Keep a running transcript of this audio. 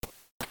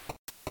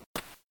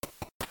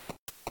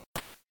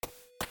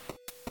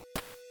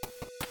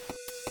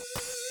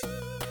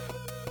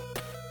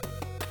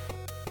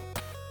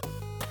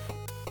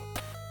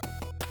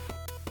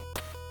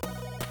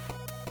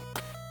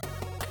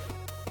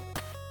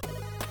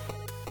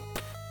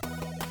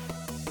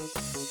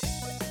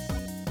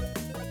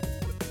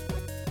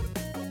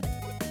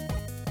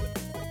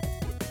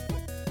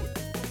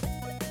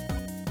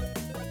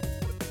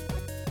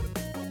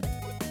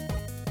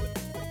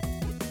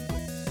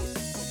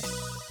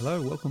Hello,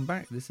 welcome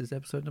back. This is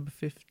episode number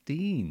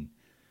 15.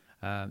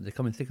 They're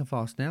coming thick and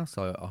fast now,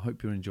 so I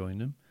hope you're enjoying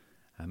them.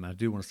 I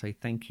do want to say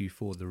thank you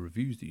for the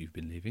reviews that you've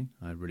been leaving.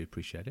 I really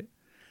appreciate it.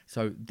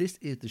 So this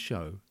is the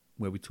show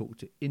where we talk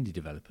to indie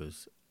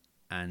developers,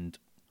 and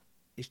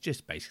it's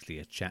just basically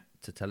a chat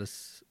to tell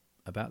us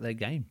about their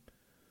game.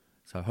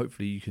 So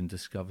hopefully you can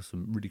discover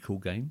some really cool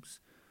games.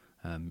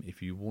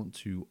 If you want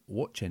to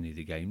watch any of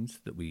the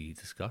games that we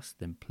discuss,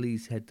 then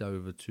please head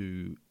over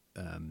to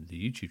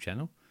the YouTube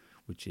channel,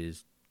 which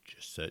is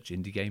just search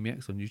Indie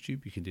GameX on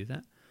YouTube. You can do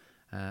that.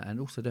 And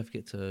also don't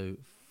forget to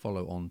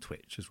follow on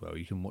Twitch as well.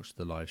 You can watch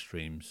the live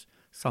streams,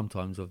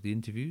 sometimes of the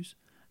interviews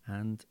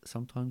and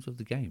sometimes of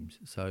the games.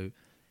 So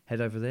head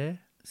over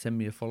there, send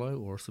me a follow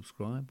or a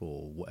subscribe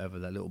or whatever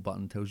that little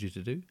button tells you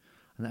to do.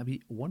 And that'd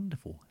be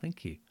wonderful.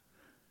 Thank you.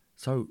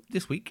 So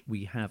this week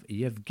we have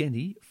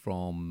Yevgeny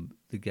from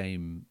the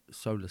game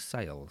Solar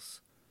Sails.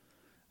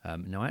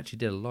 Now I actually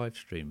did a live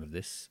stream of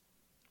this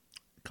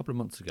a couple of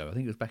months ago. I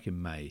think it was back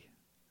in May.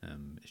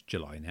 It's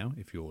July now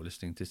if you're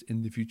listening to this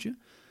in the future.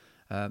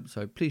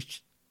 So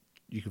please,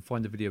 you can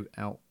find the video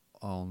out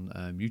on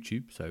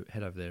YouTube. So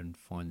head over there and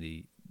find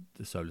the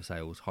Solar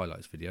Sails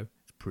highlights video.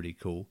 It's pretty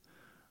cool.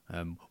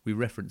 We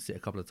referenced it a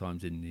couple of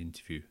times in the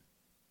interview.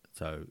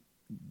 So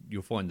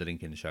you'll find the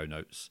link in the show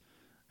notes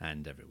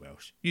and everywhere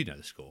else. You know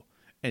the score.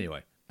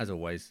 Anyway, as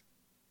always,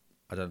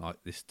 I don't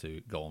like this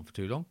to go on for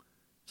too long.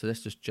 So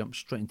let's just jump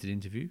straight into the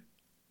interview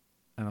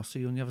and I'll see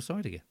you on the other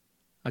side again.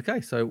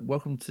 Okay, so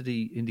welcome to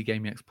the Indie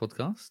GameX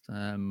podcast.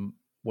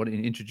 Why don't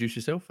you introduce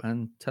yourself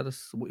and tell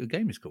us what your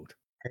game is called?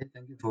 Okay,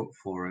 thank you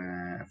for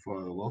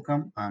the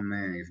welcome. I'm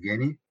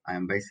Evgeny. I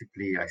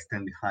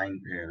stand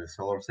behind the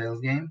Solar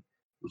Sales game,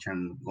 which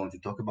I'm going to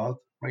talk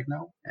about right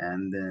now.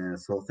 And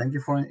so thank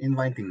you for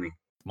inviting me.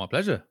 My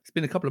pleasure. It's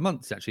been a couple of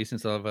months actually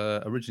since I've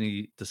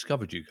originally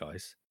discovered you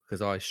guys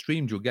because I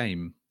streamed your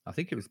game. I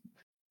think it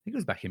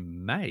was back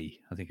in May.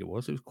 I think it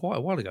was. It was quite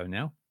a while ago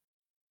now.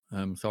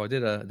 So I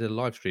did a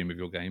live stream of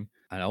your game,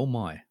 and oh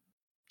my,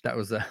 that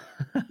was Yeah,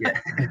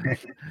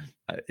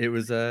 it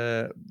was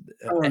a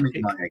epic.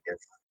 epic, I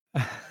guess.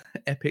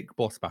 epic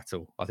boss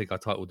battle. I think I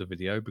titled the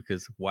video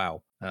because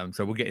wow.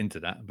 So we'll get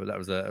into that, but it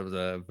was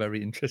a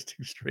very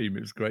interesting stream.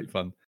 It was great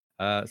fun.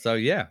 So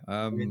yeah,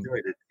 I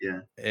enjoyed it.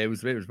 Yeah, it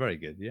was very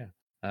good. Yeah.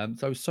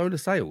 So Solar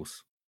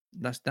Sails,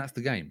 that's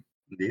the game.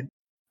 indeed.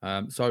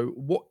 So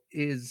what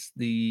is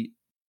the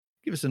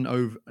give us an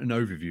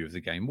overview of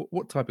the game.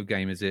 What type of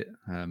game is it?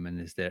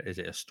 And is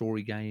it a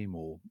story game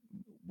or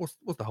what's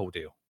the whole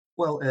deal?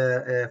 Well,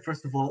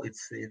 first of all,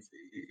 it's a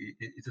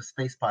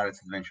space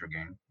pirates adventure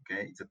game.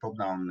 Okay, it's a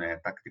top-down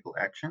tactical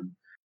action,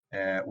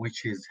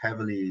 which is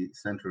heavily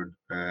centered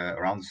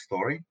around the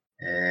story,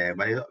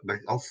 but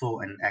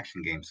also an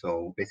action game.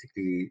 So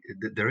basically,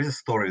 there is a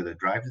story that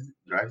drives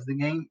the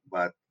game,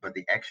 but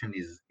the action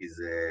is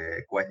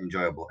quite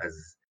enjoyable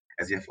as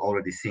you have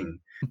already seen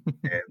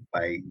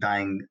by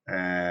dying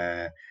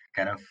more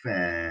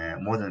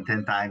than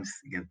 10 times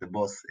against the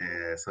boss.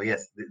 So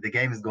yes, the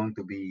game is going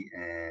to be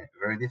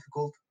very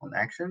difficult on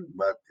action,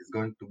 but it's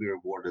going to be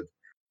rewarded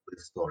with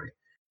the story.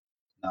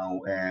 Now,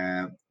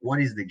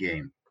 what is the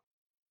game?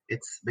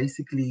 It's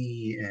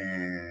basically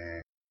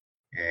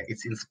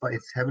it's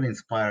heavily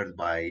inspired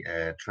by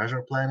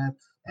Treasure Planet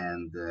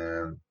and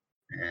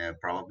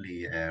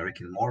probably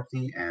Rick and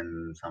Morty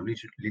and some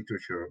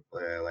literature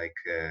like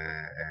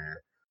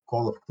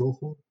Call of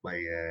Cthulhu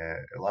by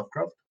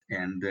Lovecraft.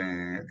 And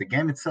the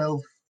game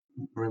itself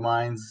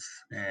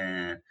reminds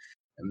a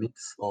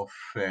mix of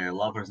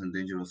Lovers and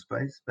Dangerous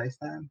Space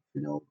Time.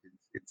 You know,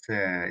 it's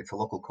a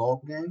local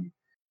co-op game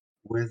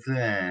with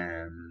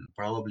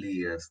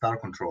probably Star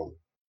Control,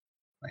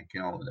 like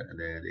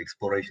the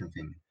exploration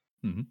thing.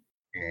 Mm-hmm.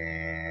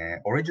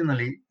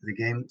 Originally, the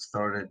game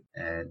started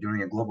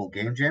during a global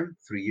game jam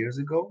 3 years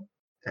ago.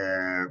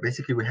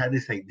 Basically, we had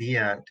this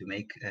idea to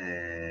make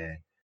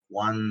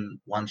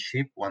one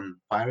ship, one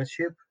pirate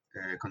ship,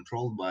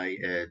 controlled by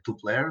 2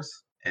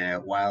 players,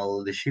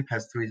 while the ship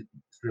has three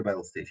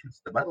battle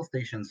stations. The battle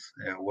stations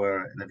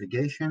were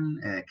navigation,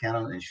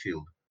 cannon, and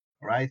shield.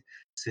 Right?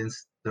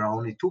 Since there are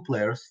only 2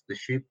 players, the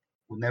ship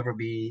would never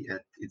be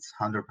at its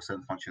 100%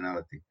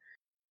 functionality.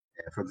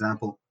 For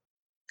example,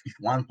 if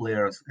one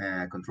player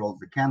controls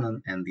the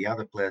cannon and the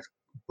other player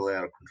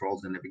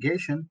controls the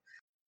navigation,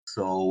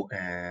 so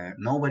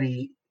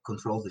nobody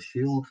controls the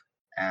shield,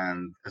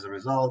 and as a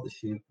result, the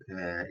ship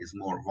is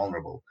more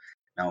vulnerable.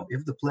 Now,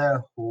 if the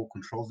player who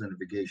controls the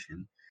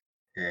navigation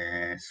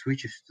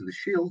switches to the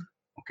shield,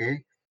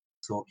 okay,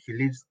 so he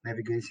leaves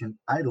navigation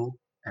idle,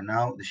 and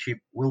now the ship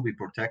will be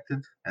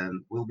protected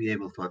and will be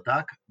able to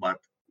attack, but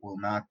will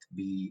not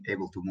be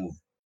able to move,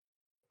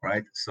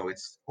 right? So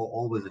it's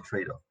always a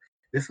trade-off.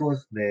 This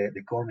was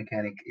the core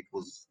mechanic. It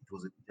was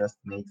just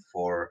made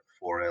for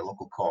a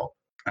local co-op.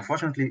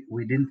 Unfortunately,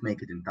 we didn't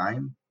make it in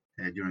time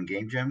during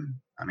Game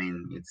Jam. I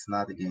mean, it's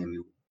not a game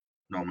you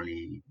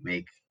normally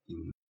make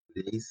in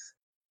days,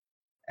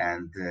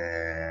 and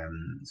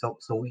so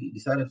we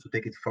decided to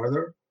take it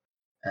further,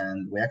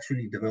 and we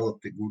actually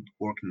developed a good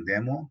working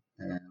demo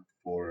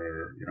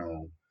for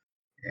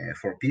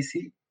For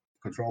PC,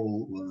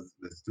 control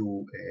with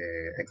two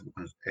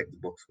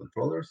Xbox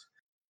controllers,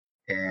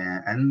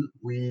 and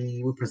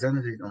we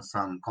presented it on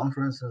some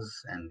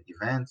conferences and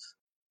events.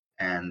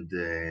 And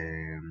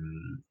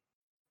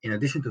in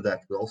addition to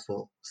that, we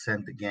also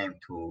sent the game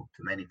to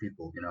many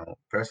people,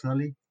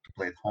 personally to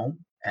play at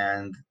home.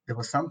 And there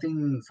was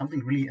something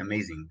really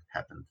amazing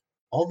happened.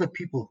 All the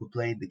people who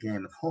played the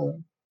game at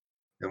home,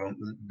 they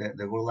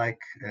were like,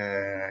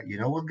 you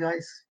know what,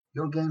 guys,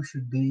 your game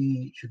should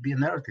be a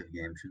narrative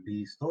game, should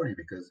be story,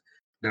 because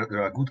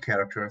there are good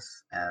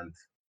characters, and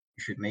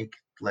you should make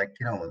like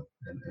an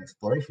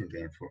exploration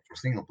game for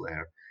single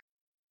player.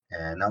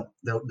 Now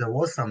there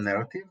was some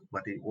narrative,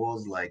 but it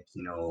was like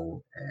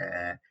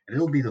a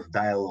little bit of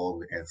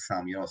dialogue and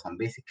some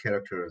basic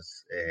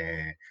characters,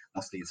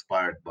 mostly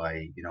inspired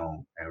by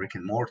Rick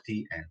and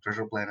Morty and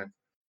Treasure Planet.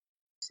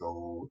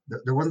 So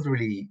there wasn't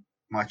really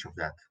much of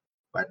that,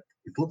 but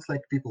it looks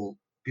like people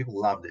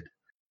loved it.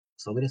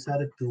 So we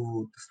decided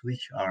to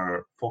switch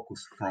our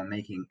focus from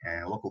making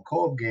a local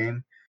co-op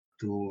game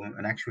to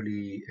an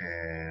actually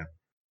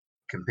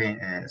campaign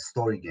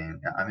story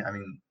game. I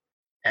mean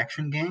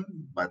action game,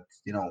 but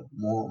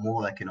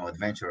more like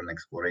adventure and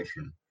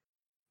exploration,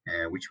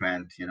 which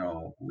meant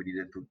we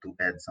needed to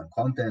add some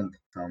content,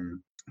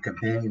 some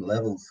campaign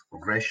levels,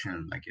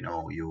 progression. Like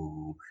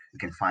you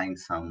can find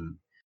some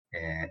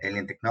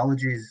alien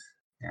technologies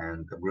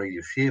and upgrade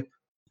your ship,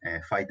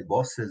 fight the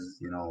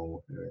bosses.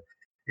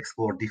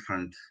 Explore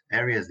different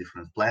areas,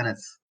 different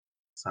planets,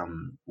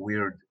 some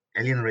weird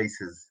alien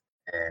races.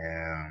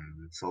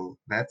 So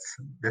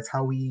that's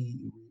how we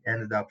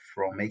ended up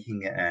from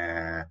making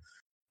a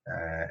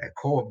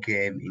co-op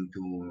game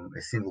into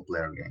a single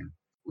player game.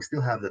 We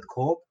still have that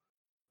co-op,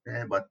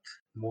 but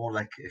more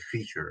like a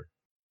feature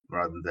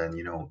rather than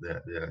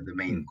the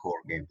main Hmm.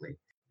 core gameplay.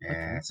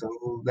 Okay.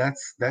 So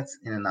that's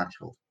in a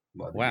nutshell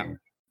about the Wow. game.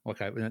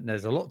 Okay.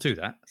 There's a lot to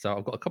that. So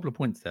I've got a couple of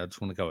points there I just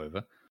want to go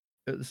over.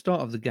 At the start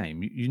of the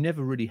game, you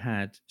never really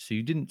had, so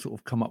you didn't sort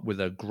of come up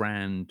with a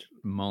grand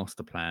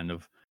master plan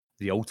of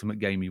the ultimate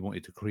game you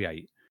wanted to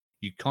create.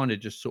 You kind of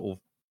just sort of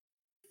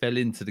fell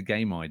into the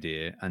game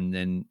idea and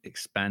then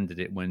expanded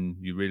it when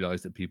you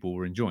realized that people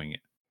were enjoying it.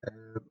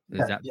 Is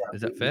Yeah, that yeah,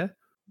 is that fair?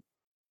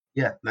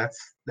 yeah.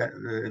 That's that.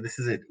 This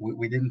is it.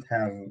 We didn't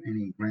have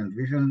any grand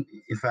vision.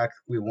 In fact,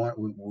 we had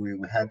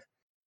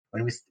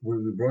when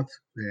we brought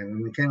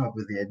when we came up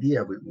with the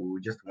idea,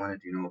 we just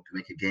wanted to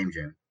make a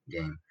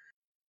game.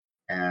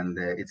 And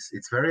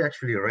it's very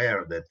actually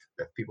rare that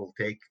people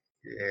take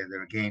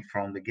their game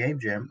from the game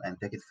jam and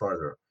take it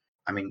further.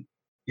 I mean,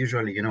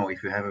 usually,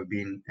 if you haven't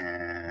been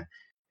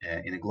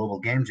in a global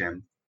game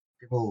jam,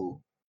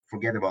 people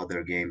forget about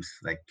their games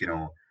like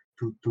 2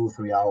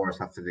 3 hours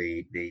after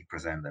they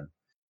present them.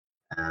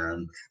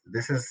 And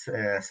this is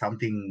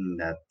something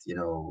that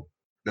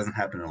doesn't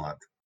happen a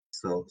lot.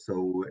 So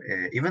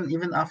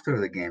even after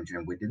the game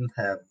jam, we didn't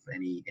have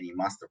any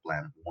master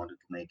plan. We wanted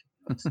to make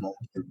a small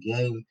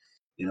game,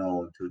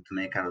 to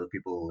make other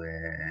people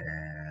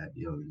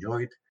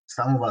enjoy it.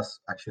 Some of us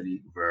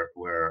actually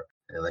were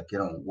like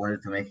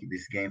wanted to make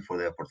this game for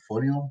their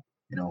portfolio,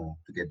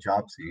 to get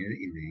jobs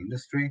in the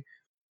industry.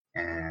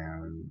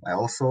 And I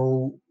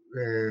also,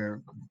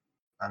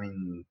 I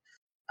mean,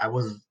 I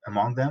was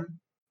among them.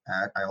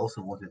 I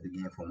also wanted the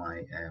game for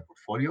my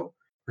portfolio.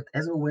 But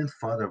as we went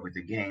further with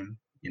the game,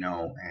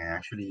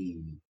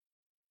 actually,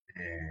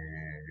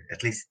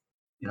 at least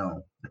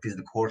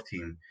the core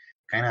team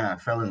kind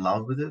of fell in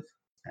love with it,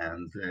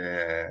 and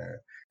there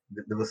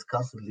was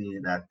constantly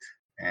that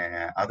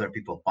other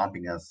people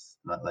pumping us,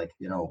 like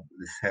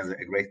this has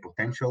a great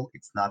potential.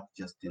 It's not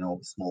just a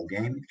small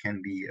game. It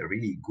can be a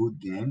really good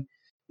game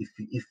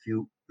if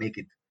you make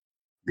it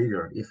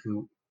bigger. If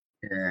you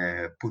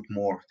put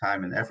more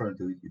time and effort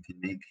into it, you can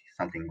make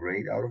something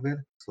great out of it.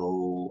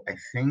 So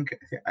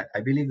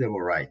I believe they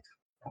were right.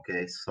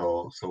 Okay,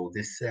 so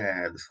this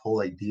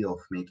whole idea of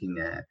making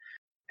a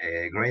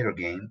greater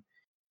game,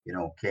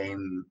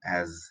 came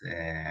as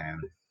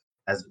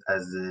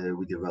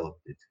we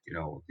developed it,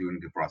 during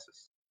the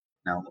process.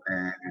 Now,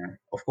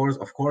 of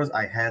course,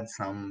 I had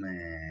some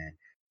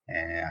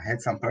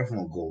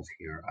personal goals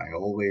here. I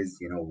always,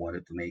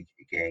 wanted to make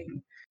a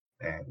game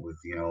with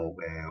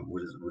a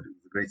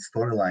great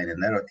storyline and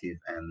narrative,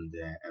 and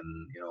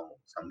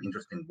some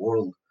interesting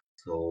world.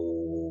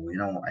 So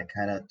I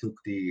kind of took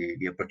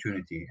the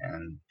opportunity,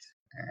 and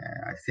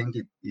I think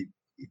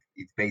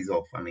it pays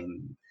off. I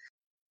mean,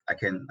 I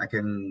can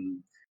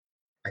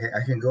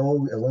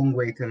go a long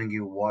way telling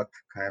you what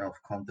kind of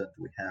content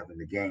we have in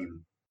the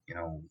game.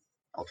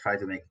 I'll try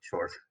to make it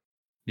short.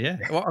 Yeah.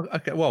 Well,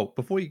 okay. Well,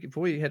 before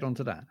you head on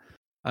to that,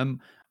 I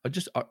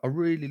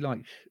really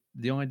like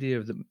the idea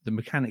of the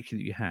mechanic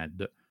that you had,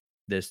 that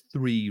there's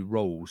 3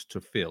 roles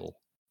to fill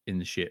in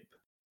the ship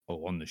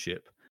or on the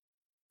ship,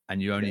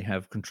 and you only Okay.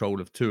 have control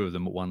of 2 of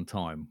them at one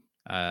time.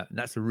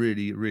 That's a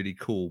really, really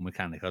cool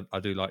mechanic. I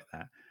do like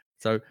that.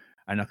 So,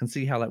 and I can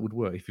see how that would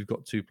work if you've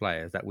got 2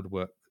 players. That would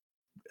work.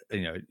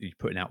 You're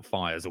putting out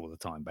fires all the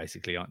time,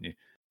 basically, aren't you?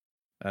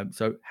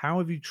 So, how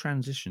have you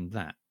transitioned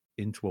that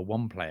into a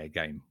one-player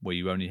game where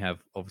you only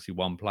have obviously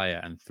one player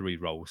and 3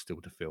 roles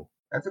still to fill?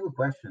 That's a good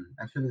question.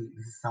 Actually,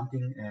 this is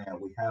something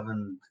we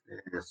haven't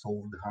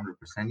solved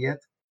 100% yet.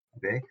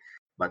 Okay,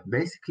 but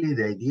basically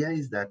the idea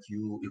is that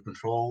you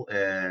control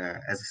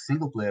as a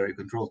single player, you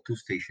control two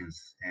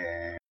stations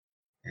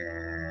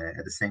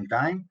at the same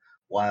time,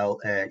 while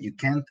you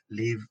can't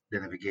leave the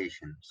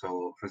navigation.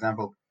 So, for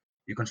example,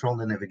 you control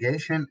the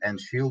navigation and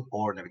shield,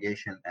 or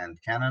navigation and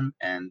cannon,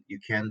 and you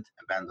can't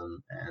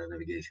abandon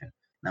navigation.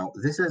 Now,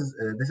 this is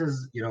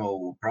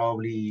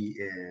probably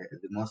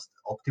the most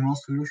optimal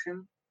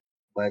solution,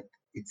 but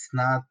it's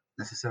not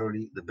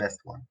necessarily the best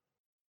one.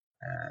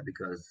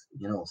 Because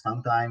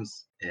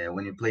sometimes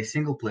when you play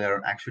single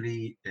player,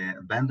 actually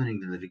abandoning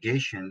the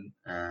navigation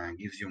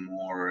gives you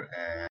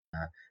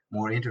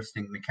more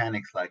interesting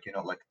mechanics, like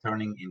like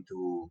turning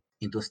into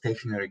a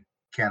stationary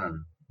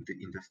cannon,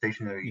 into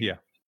stationary Yeah,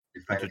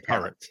 into defense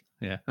cannon. turret.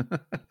 Yeah.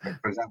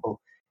 For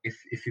example,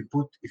 if you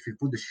put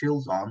the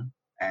shields on,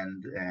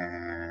 and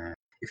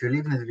if you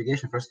leave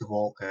navigation, first of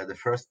all, the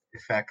first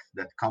effect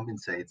that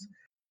compensates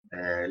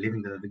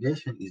leaving the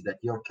navigation is that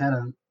your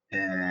cannon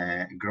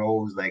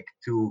grows like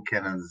two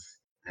cannons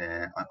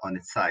on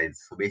its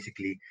sides. So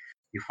basically,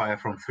 you fire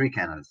from three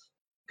cannons,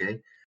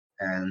 okay?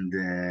 And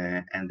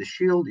the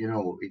shield,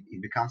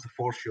 it becomes a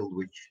force shield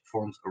which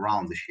forms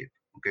around the ship.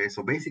 Okay,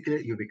 so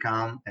basically, you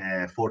become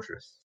a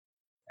fortress,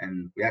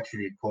 and we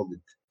actually called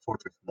it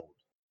fortress mode.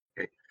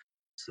 Okay,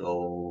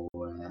 so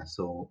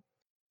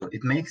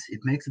it makes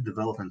the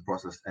development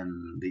process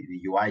and the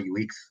UI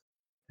UX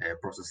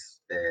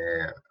process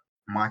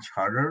much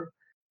harder,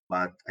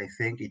 but I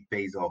think it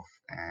pays off,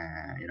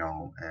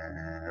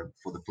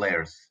 for the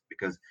players,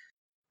 because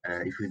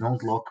if we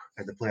don't lock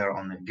the player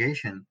on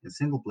navigation in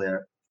single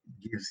player,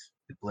 it gives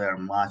the player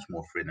much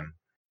more freedom.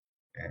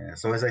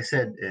 So as I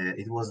said,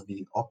 it was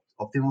the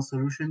optimal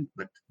solution,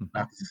 but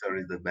not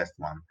necessarily the best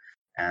one.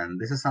 And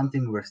this is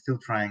something we're still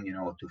trying,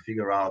 to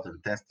figure out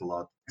and test a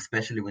lot,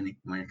 especially when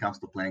it comes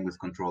to playing with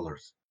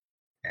controllers.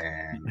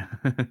 And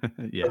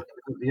Yeah.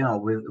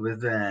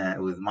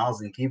 with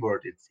mouse and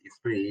keyboard, it's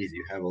pretty easy.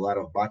 You have a lot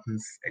of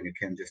buttons, and you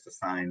can just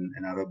assign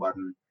another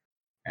button.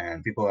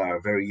 And people are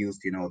very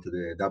used, to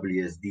the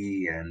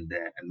WSD and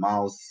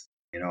mouse,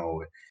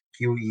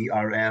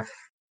 QERF,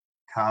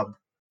 tab.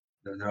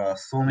 There are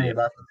so many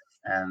Yeah. buttons,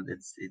 and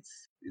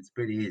it's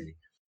pretty easy.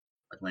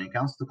 But when it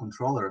comes to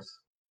controllers,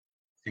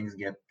 things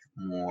get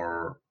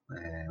more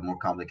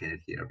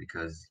complicated here,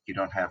 because you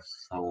don't have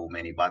so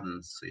many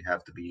buttons, so you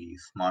have to be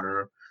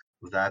smarter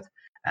with that.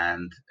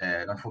 And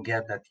don't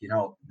forget that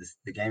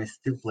the game is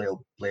still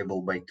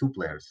playable by two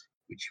players,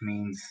 which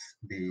means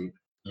when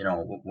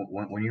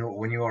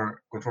you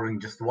are controlling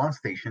just one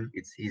station,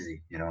 it's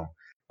easy,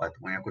 but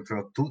when you're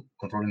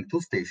controlling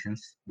two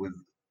stations with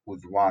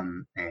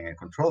one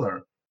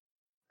controller,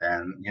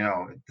 then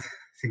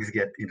things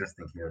get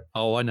interesting here.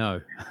 Oh, I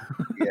know.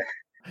 Yeah,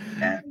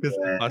 and Because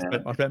I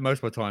spent most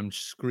of my time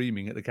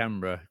screaming at the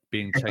camera,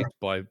 being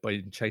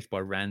chased by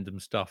random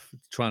stuff,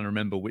 trying to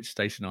remember which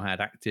station I had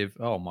active.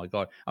 Oh my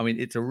god! I mean,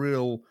 it's a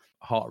real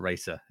heart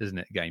racer, isn't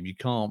it? Game you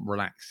can't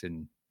relax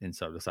in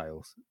Solar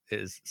Sails.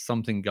 It's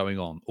something going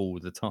on all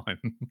the time.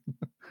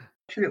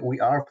 actually, we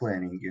are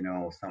planning,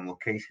 some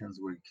locations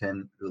where you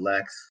can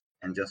relax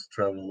and just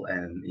travel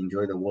and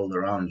enjoy the world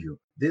around you.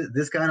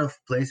 This kind of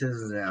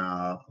places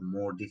are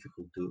more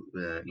difficult to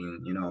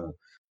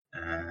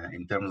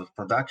in terms of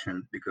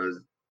production, because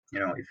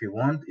if you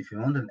want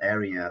an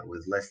area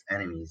with less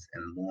enemies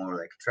and more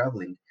like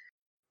traveling,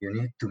 you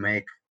need to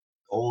make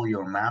all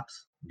your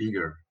maps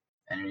bigger,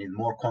 and you need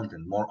more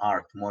content, more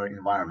art, more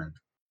environment.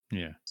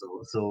 Yeah.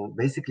 So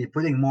basically,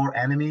 putting more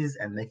enemies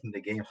and making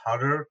the game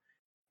harder,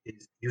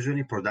 it's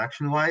usually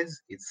production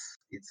wise, it's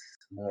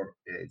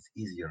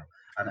easier.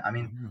 And I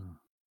mean,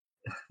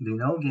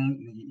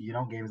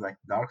 Oh. games like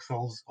Dark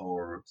Souls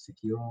or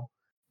Sekiro,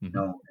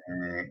 Mhm.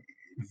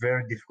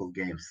 very difficult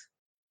games.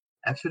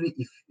 Actually,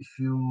 if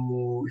you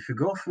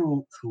go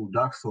through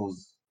Dark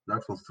Souls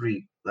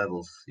 3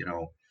 levels,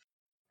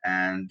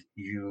 and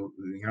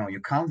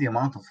you count the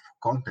amount of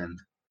content,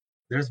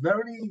 there's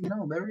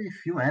very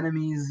few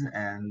enemies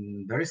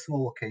and very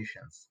small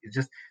locations. It's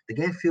just the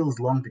game feels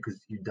long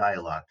because you die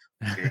a lot.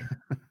 Okay,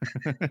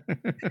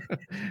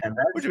 and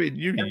What that's do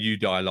you mean? You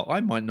die a lot. I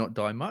might not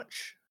die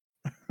much.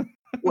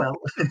 well,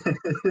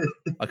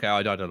 Okay,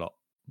 I died a lot.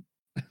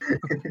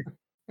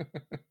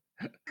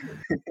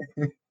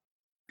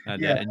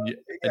 And yeah, and you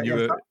yeah.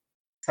 were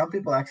Some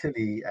people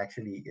actually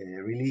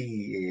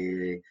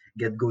really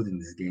get good in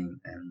this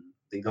game, and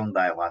they don't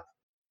die a lot.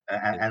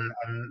 And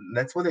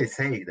that's what they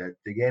say, that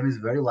the game is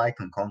very light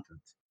on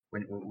content.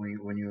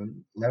 When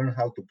you learn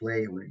how to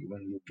play, when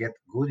you get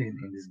good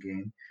in this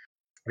game,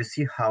 we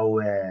see how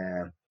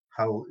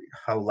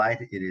how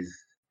light it is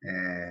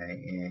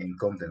in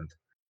content.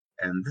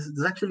 And this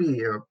is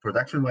actually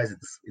production wise,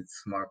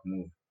 it's smart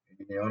move.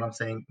 You know what I'm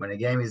saying? When a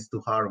game is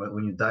too hard,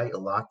 when you die a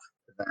lot,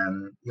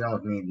 then you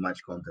don't need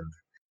much content.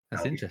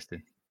 that's Now,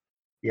 interesting.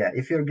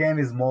 if your game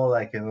is more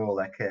like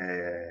like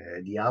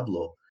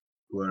Diablo,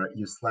 where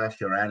you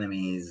slash your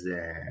enemies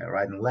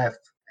right and left,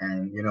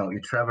 and you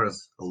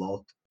traverse a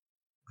lot.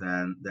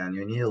 Then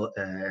you need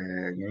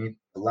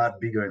a lot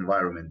bigger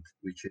environment,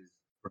 which is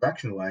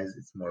production wise,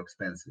 it's more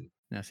expensive.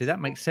 Now, see,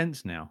 that makes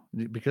sense now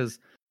because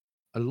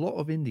a lot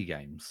of indie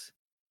games,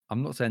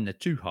 I'm not saying they're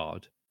too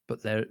hard,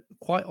 but they're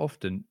quite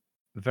often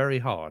very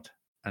hard.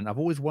 And I've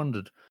always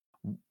wondered,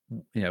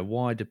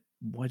 why do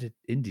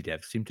indie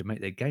devs seem to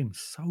make their games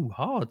so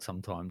hard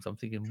sometimes? I'm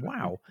thinking,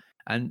 wow,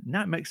 and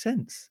now it makes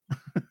sense.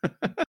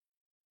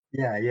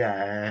 Yeah.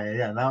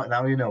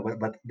 Now you know,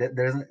 but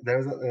there's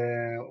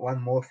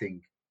one more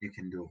thing you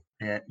can do.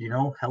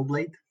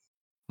 Hellblade.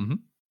 Mhm.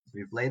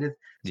 We played it.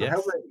 So Yes.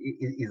 Hellblade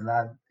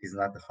is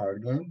not a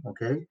hard game,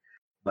 okay?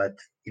 But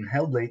in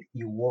Hellblade,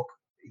 your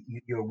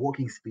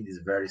walking speed is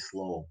very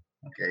slow,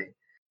 okay?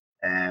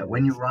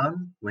 When you Yes.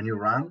 run,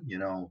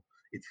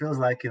 it feels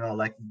like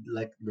like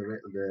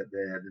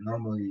the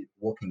normally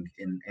walking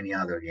in any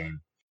other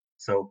game.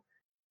 So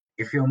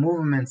if your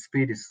movement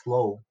speed is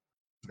slow,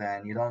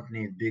 then you don't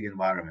need big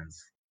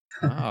environments.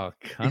 Ah,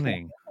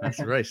 cunning. That's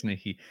very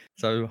sneaky.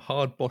 So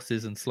hard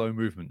bosses and slow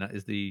movement.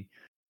 That's the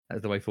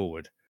way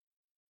forward.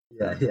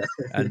 Yeah, yeah.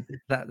 And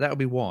that'll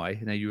be why.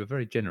 Now, you were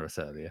very generous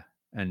earlier,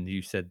 and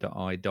you said that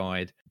I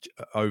died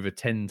over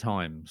 10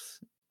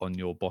 times on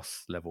your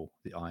boss level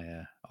that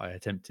I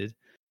attempted.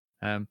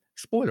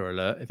 Spoiler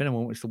alert: if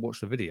anyone wants to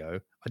watch the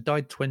video, I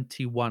died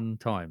 21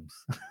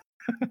 times.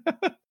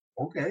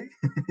 Okay.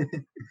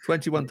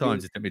 21 Okay.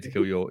 times it took me to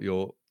kill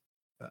your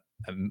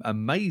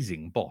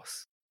amazing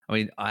boss. I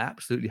mean, I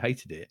absolutely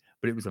hated it,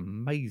 but it was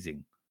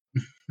amazing.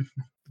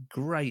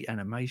 Great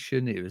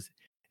animation.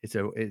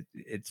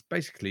 It's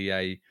basically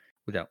I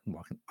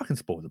can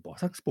spoil the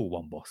boss. I can spoil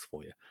one boss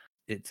for you.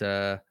 It's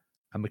a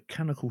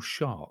mechanical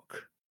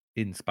shark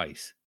in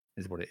space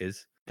is what it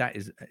is. That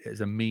is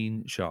a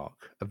mean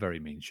shark, a very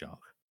mean shark.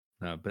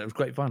 No, but it was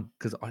great fun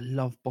because I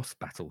love boss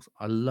battles.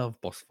 I love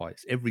boss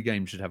fights. Every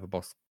game should have a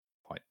boss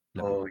fight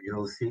level. Oh,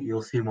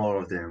 you'll see more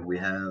of them. We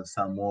have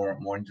some more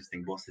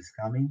interesting bosses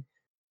coming,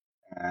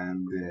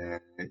 and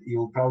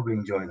you'll probably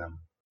enjoy them.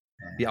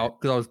 Yeah,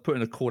 because I was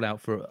putting a call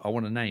out for. I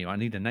want a name. I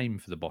need a name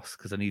for the boss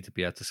because I need to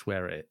be able to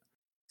swear at it.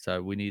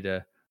 So we need.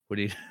 Well,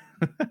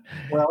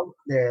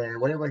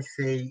 what if I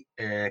say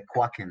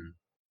Quacken?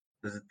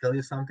 Does it tell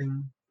you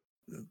something?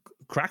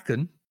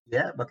 Kraken.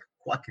 Yeah, but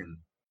Quacken.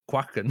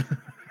 Quacken.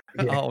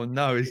 Yeah, Oh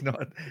no, it's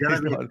not. it's gonna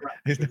It's be a not.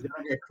 It's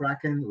not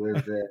Kraken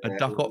with a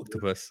duck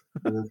octopus.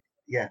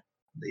 yeah,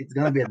 it's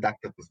gonna be a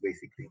octopus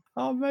basically.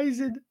 Oh,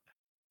 amazing!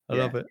 I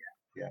Yeah, love it.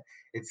 yeah.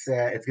 It's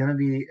gonna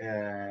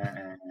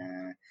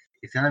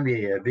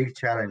be a big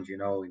challenge, in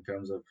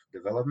terms of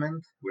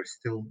development. We're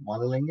still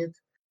modeling it,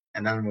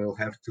 and then we'll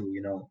have to,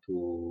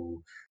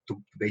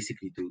 to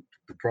basically to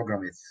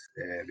program its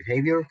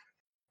behavior.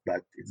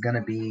 But it's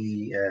gonna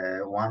be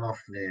one of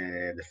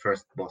the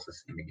first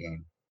bosses in the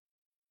game.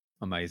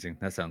 Amazing.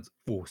 That sounds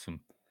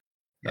awesome.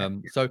 Yeah.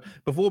 So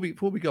before we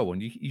go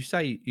on, you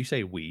say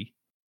we,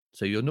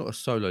 so you're not a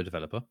solo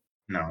developer.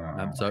 No, no,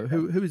 no. So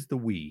who is the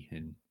we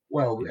in?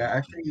 Well, in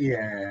actually,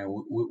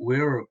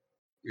 we're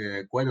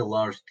quite a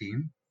large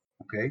team,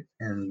 okay,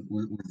 and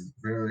with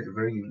very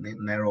very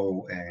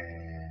narrow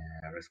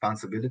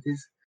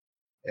responsibilities.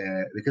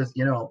 Because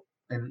in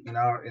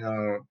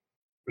our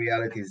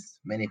realities,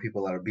 many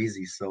people are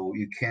busy, so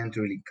you can't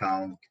really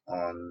count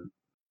on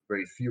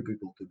very few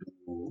people to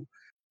do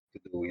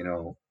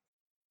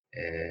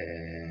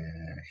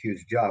a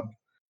huge job.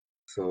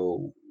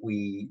 So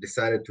we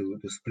decided to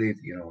split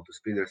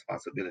the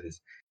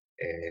responsibilities.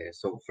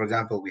 So, for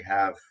example, we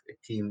have a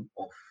team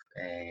of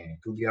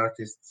 2D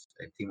artists,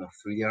 a team of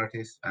 3D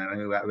artists,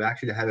 and we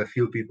actually have a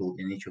few people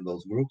in each of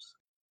those groups.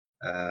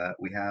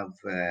 We have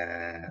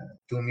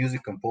two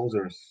music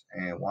composers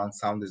and one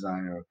sound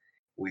designer.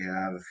 We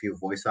have a few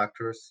voice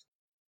actors.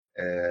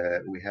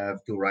 We have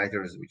two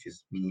writers, which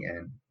is me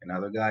and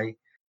another guy.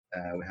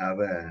 We have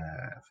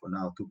for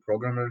now two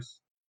programmers.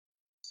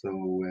 So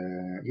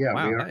yeah,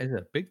 Wow, we're that is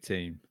a big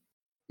team.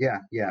 yeah.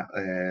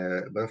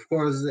 But of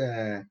course,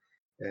 like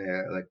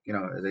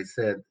as I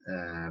said,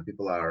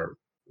 people are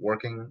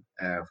working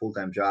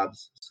full-time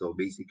jobs. So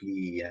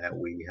basically,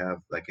 we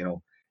have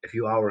a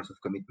few hours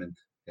of commitment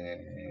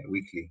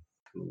weekly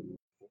to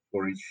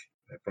for each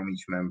from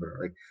each member.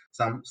 Like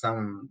some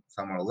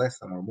are less,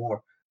 some are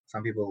more.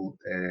 Some people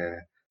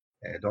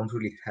don't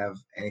really have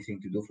anything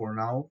to do for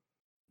now,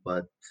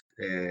 but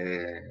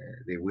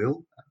they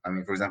will. I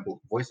mean, for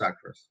example, voice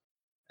actors.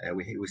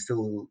 We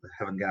still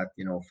haven't got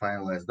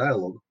finalized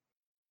dialogue,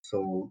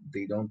 so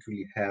they don't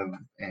really have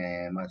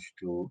much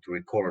to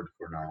record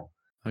for now.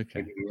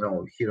 Okay. Maybe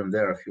here and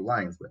there a few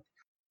lines, but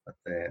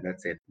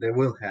that's it. They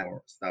will have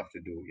more stuff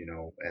to do,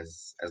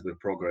 as we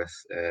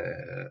progress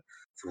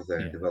through the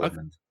Yeah.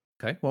 development.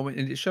 Okay. Well,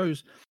 and it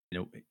shows,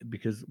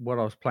 because when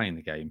I was playing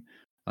the game,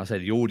 I say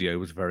the audio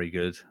was very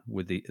good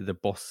with the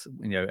boss.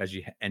 As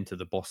you enter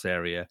the boss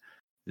area,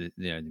 the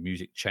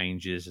music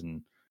changes,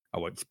 and I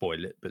won't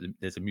spoil it, but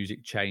there's a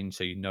music change,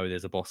 so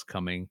there's a boss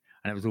coming,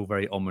 and it was all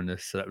very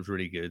ominous. So that was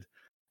really good,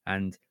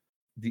 and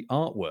the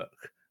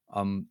artwork.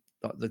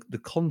 like the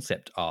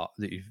concept art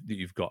that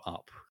you've got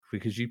up,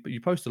 because you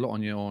post a lot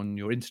on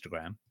your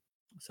Instagram.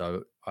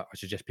 So I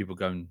suggest people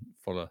go and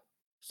follow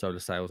Solar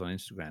Sales on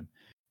Instagram,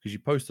 because you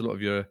post a lot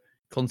of your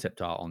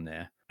concept art on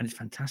there, and it's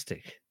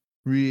fantastic.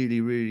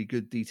 Really, really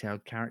good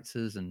detailed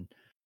characters and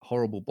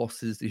horrible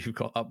bosses that you've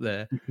got up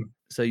there.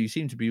 So you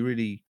seem to be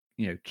really,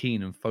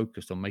 keen and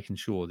focused on making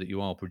sure that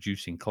you are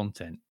producing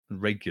content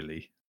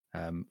regularly,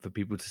 for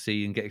people to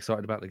see and get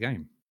excited about the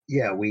game.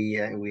 Yeah, we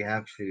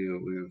have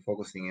to. We're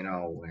focusing,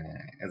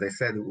 as I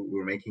said,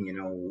 we're making,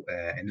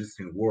 an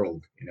interesting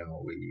world.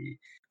 We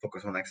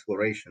focus on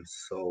exploration.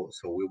 So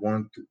we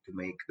want to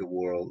make the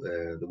world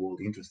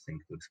interesting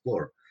to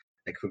explore.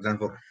 Like, for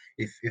example,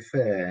 if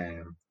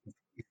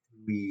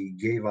we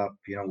gave up,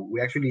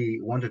 we actually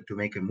wanted to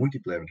make a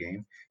multiplayer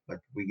game, but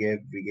we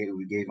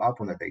gave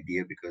up on that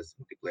idea because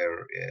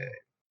multiplayer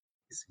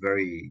is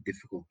very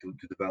difficult to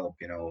develop,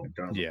 in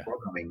terms of Yeah,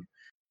 programming.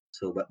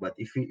 So, but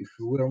if we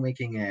were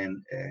making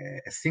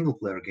a single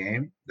player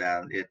game,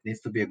 then it needs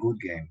to be a good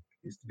game.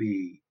 It needs to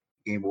be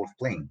a game worth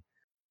playing.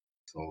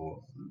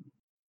 So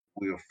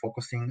we are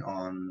focusing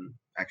on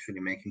actually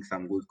making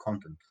some good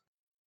content,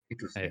 yeah.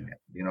 interesting,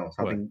 Well,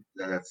 something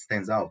that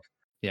stands out.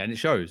 yeah, and it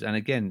shows. And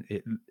again,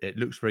 it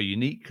looks very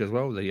unique as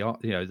well. The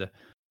art, the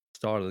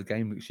style of the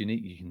game looks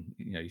unique. You can,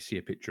 you see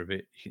a picture of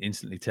it, you can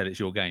instantly tell it's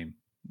your game.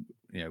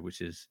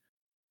 Which is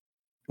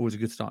always a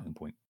good starting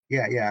point.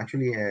 Yeah.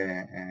 Actually,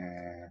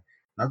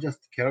 not just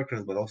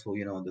characters, but also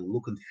the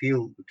look and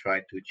feel we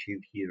tried to achieve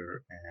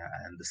here,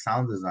 and the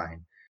sound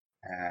design.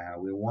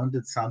 We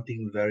wanted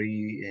something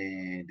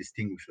very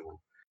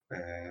distinguishable.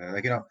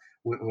 Like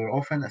we're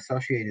often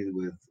associated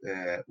with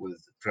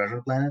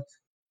Treasure Planet,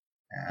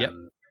 Yep,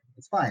 and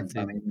it's fine. that's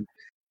I it. mean,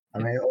 I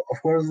Yeah, mean,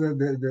 of course,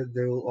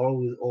 there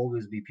will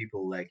always be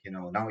people like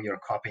now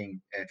you're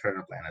copying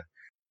Treasure Planet,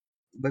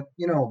 but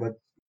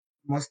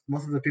most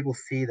of the people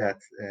see that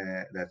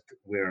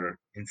we're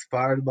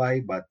inspired by,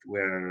 but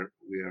we're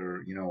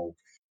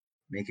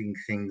making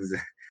things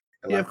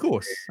a yeah. lot Of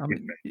course. I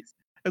mean, different.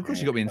 of course,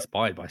 you got to be Uh,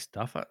 inspired by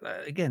stuff.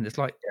 Again, it's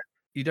like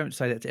you don't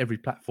say that to every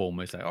platform.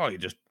 It's like, oh, you're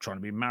just trying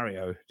to be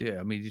Mario. Yeah,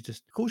 I mean,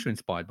 of course, you're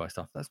inspired by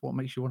stuff. That's what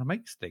makes you want to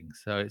make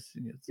things. So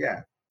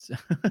yeah,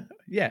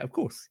 yeah, of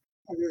course.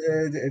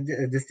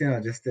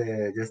 just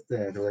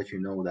to let you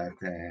know that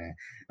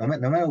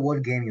no matter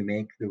what game you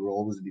make, there will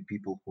always be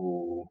people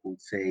who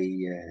say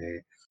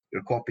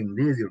you're copying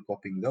this, you're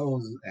copying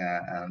those,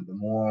 and the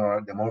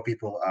more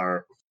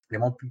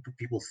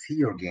people see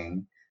your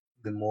game,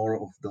 the more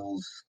of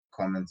those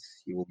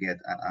comments you will get.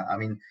 I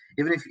mean,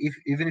 even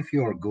if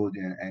you're good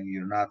and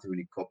you're not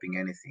really copying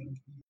anything,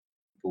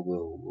 people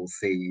will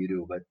say you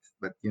do, but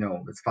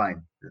it's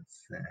fine.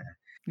 It's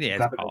Yeah, a it's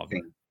capital part of it.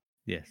 thing.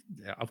 Yes,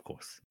 yeah, of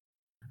course.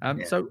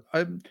 Yeah. So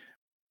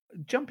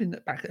jumping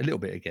back a little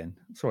bit again.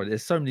 Sorry,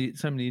 there's so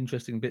many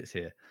interesting bits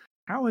here.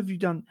 How have you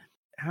done?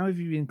 How have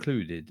you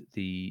included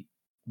the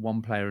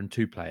one player and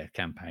two player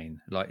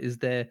campaign? Like, is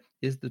the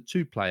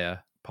two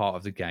player part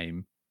of the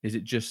game? Is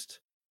it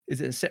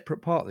a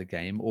separate part of the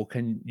game, or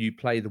can you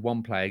play the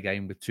one player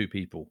game with two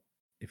people?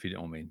 If you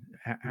know what I mean.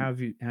 How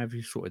have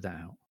you sorted that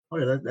out?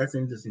 Okay, that's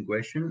an interesting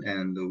question,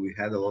 and we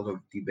had a lot of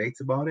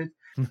debates about it.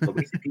 So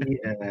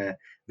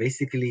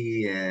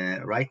basically,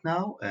 right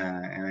now,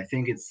 and I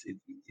think it's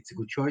a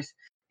good choice,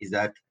 is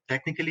that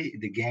technically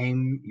the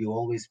game you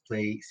always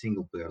play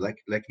single player,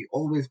 like you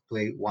always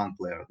play one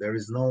player. There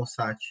is no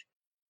such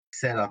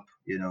setup,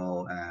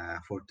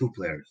 for two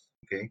players.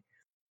 Okay,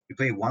 you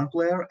play one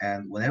player,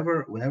 and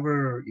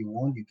whenever you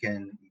want, you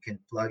can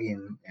plug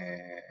in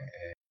an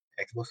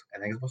Xbox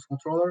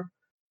controller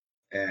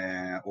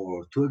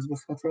or two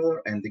Xbox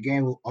controller, and the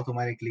game will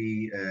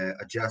automatically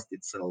adjust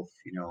itself,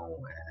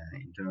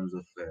 in terms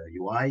of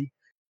UI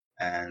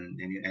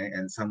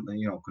and some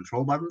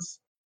control buttons.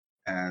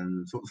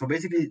 And so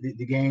basically,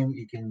 the game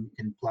you can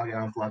plug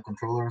and unplug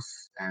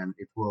controllers, and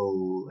it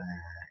will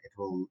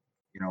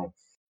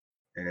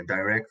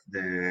direct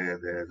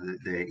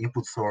the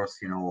input source,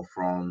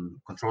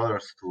 from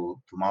controllers to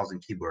mouse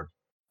and keyboard.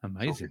 So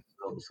Amazing.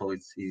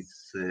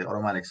 it's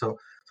automatic. So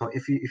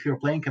if you're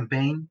playing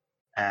campaign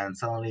and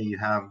suddenly you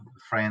have a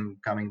friend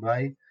coming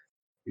by,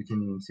 you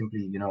can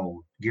simply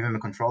give him a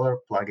controller,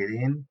 plug it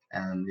in,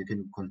 and you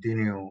can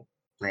continue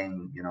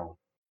playing. Two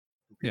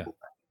Yeah. people.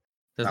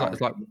 So Now,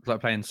 it's like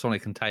playing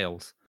Sonic and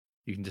Tails.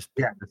 You can just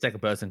yeah, the second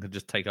person can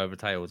just take over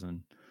Tails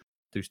and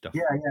do stuff.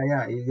 yeah.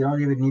 You don't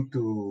even need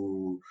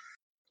to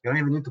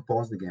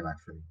pause the game.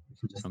 Actually, you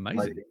can just plug it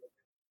Amazing. in.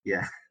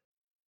 Yeah,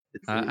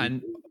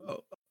 And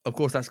of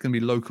course, that's going to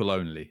be local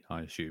only.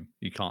 I assume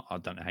you can't. I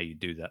don't know how you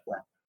do that.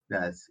 yeah,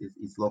 yeah.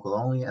 It's local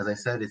only. As I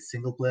said, it's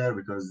single player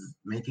because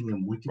making a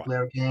Right.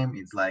 multiplayer game,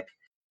 it's like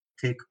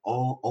take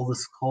all the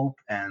scope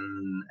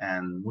and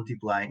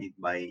multiply it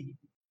by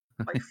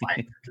five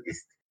at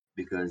least,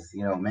 because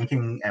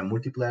making a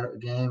multiplayer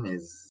game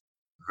is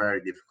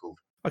very difficult.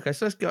 Okay,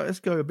 so let's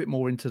go a bit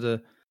more into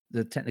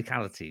the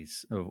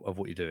technicalities of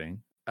what you're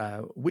doing.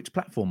 Which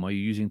platform are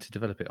you using to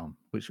develop it on?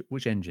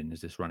 Which engine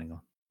is this running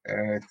on?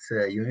 It's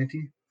Unity,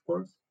 of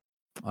course.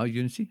 Oh,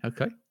 Unity.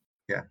 Okay.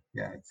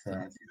 So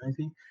It's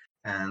Unity,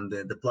 and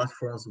the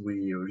platforms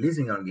we are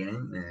releasing our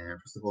game.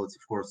 First of all, it's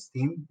of course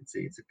Steam. It's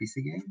a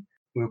PC game.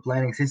 We're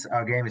planning, since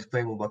our game is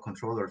playable by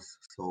controllers,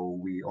 so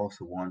we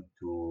also want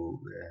to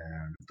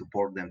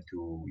port them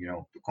to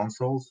to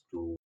consoles,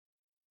 to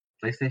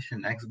PlayStation,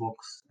 Xbox,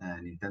 and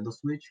Nintendo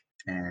Switch,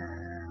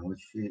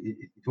 which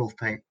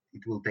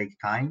it will take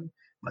time,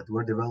 but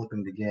we're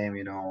developing the game,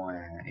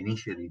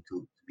 initially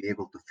to be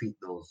able to fit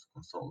those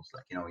consoles,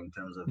 like in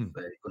terms of hmm,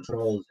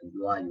 controls and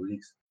UI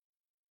UX.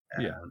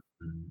 yeah,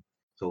 Um,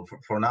 so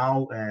for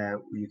now,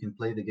 you can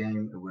play the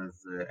game with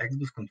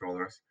Xbox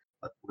controllers,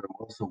 but we're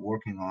also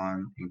working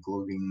on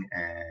including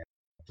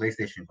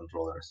PlayStation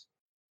controllers,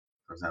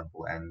 for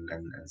example, and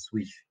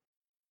Switch.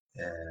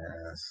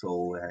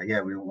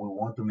 Yeah, we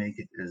want to make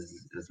it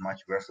as much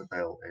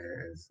versatile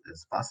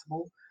as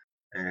possible,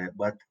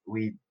 but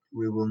we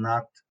will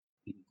not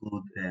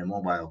include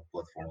mobile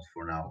platforms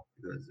for now,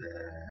 because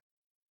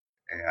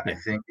I yeah.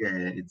 think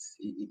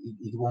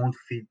it won't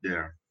fit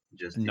there,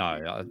 just No,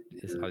 due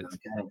it's, to the it's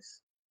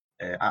mechanics.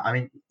 I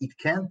mean, it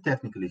can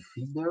technically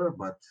fit there,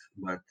 but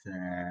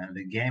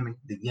the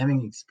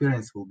gaming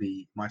experience will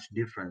be much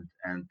different,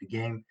 and the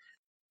game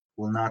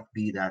will not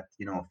be that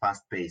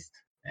fast paced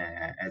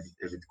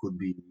as it could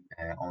be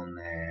on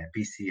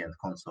PC and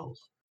consoles.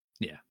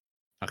 yeah.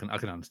 I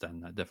can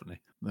understand that definitely.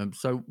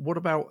 So what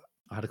about?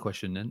 I had a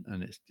question then,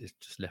 and it's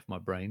just left my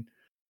brain.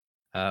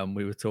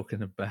 We were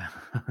talking about.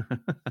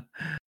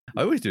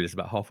 I always do this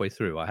about halfway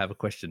through. I have a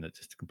question that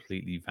just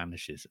completely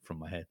vanishes from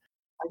my head.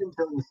 I can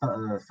tell you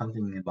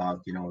something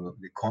about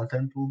the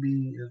content will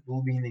be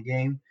in the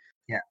game.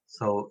 Yeah.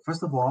 So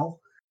first of all,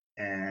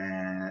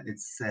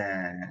 it's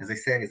as I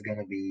said, it's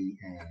gonna be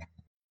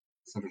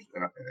centered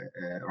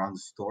around the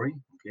story.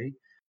 Okay.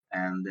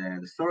 And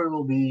the story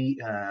will be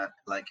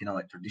like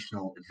a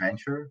traditional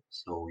adventure.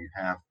 So you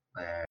have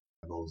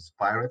those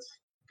pirates.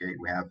 Okay.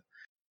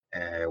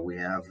 We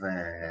have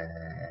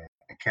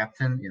a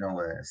captain,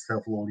 a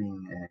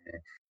self-loading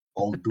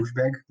old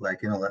douchebag,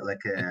 like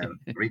like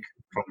Rick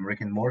from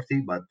Rick and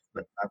Morty, but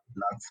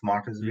not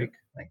smart as Yeah. Rick.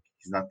 Like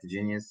he's not the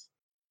genius.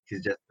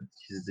 He's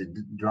a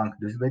drunk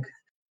douchebag,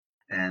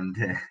 and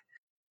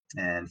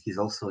and he's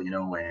also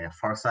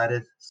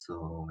farsighted.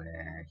 So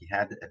he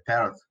had a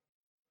parrot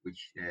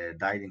which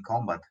died in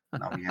combat.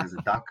 Now he has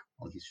a duck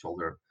on his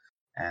shoulder.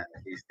 And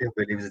he still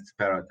believes it's a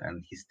parrot,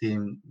 and his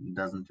team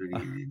doesn't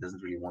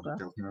really want to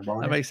tell him about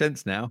That it. makes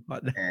sense now.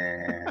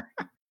 Uh,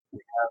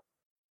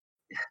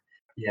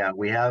 yeah,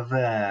 we have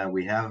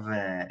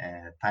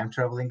a time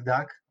traveling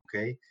duck.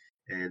 Okay,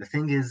 the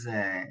thing is,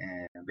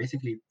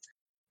 basically,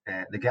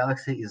 the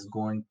galaxy is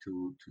going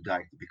to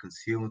die, to be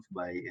consumed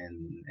by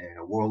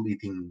a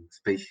world-eating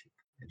spaceship,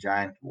 a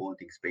giant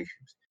world-eating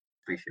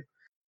spaceship.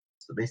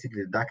 So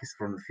basically, the duck is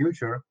from the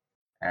future,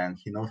 and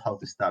he knows how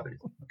to stop it.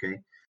 Okay,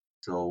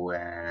 so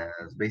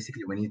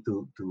basically, we need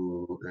to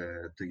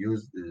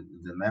use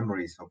the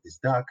memories of this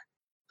duck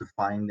to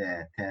find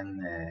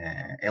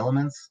 10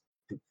 elements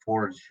to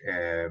forge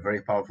a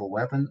very powerful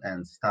weapon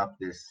and stop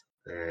this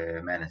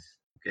menace.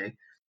 Okay,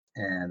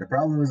 and the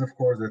problem is, of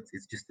course, that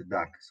it's just a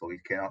duck, so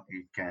it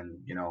can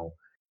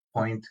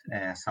point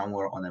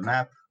somewhere on a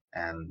map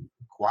and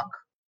quack,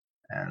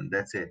 and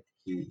that's it.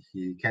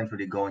 He can't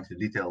really go into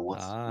detail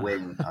what's Ah,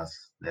 waiting us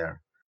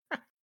there.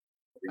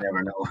 We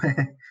never know.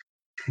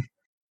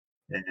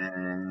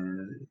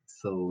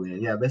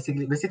 Yeah,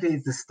 basically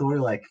it's the story,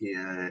 like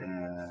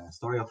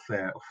story of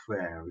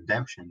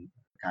redemption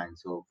kind.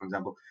 So for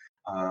example,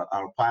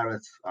 our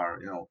pirates are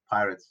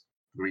pirates,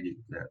 really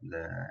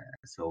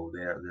so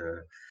they're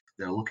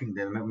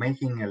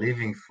making a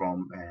living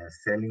from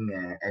selling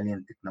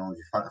alien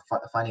technology,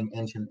 finding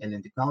ancient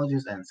alien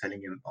technologies and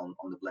selling them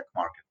on the black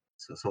market.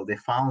 So they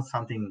found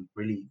something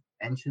really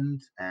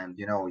ancient, and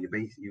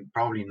you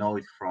probably know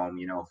it from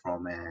from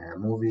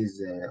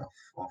movies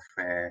of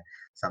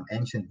some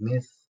ancient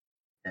myth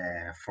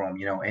from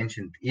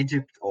ancient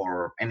Egypt,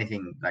 or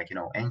anything like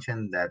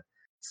ancient, that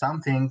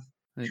something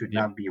should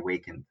yeah. not be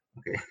awakened.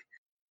 Okay,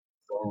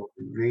 so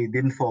they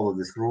didn't follow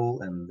this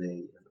rule, and they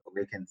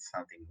awakened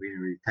something really,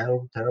 really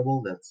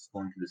terrible that's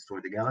going to destroy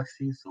the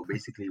galaxy. So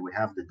basically, we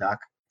have the duck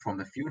from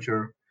the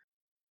future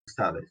to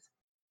stop it.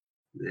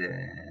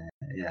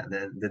 Yeah,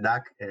 the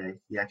duck,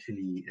 he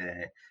actually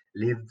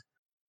lived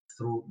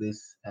through this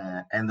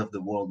end of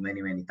the world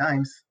many, many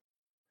times,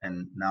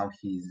 and now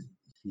he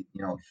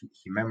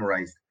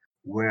memorized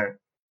where to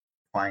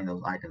find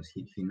those items.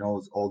 He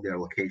knows all their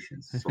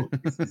locations, so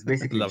it's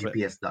basically Love it.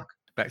 GPS duck.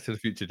 Back to the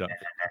Future Duck.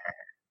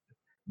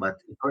 But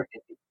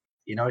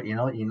in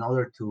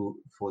order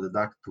for the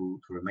duck to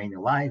remain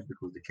alive,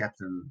 because the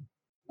captain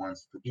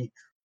wants to eat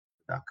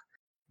the duck,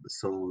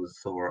 so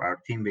our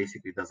team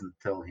basically doesn't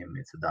tell him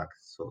it's a duck.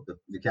 So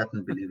the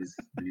captain believes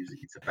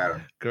it's a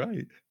parrot.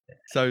 Great.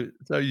 So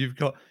you've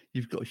got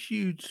a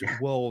huge Yeah,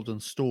 world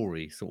and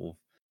story sort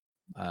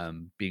of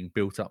being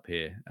built up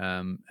here,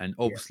 and yeah,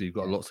 obviously you've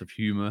got yeah. lots of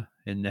humor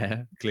in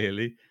there.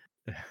 Clearly,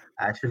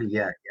 Actually,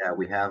 yeah.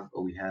 We have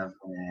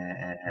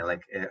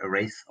like a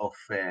race of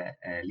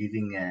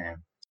living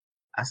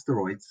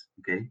asteroids.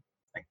 Okay,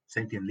 like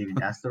sentient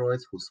living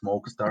asteroids who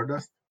smoke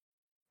stardust,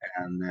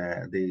 and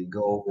they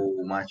go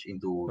much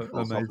into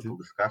philosophical Amazing.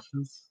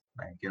 discussions.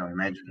 Like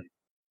imagine,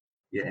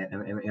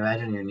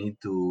 imagine you need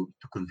to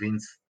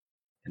convince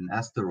an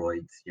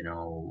asteroid,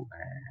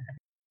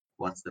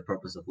 what's the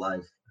purpose of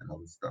life and all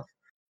this stuff.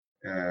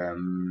 They're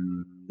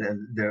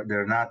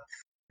not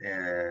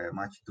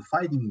much to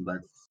fighting,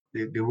 but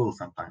they will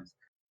sometimes.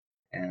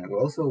 And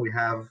also we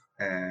have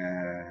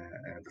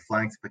the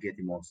flying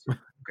spaghetti monster.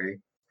 Okay,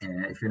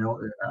 if you know,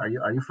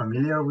 are you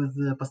familiar with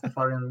the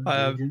Pastafarian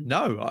religion?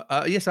 No.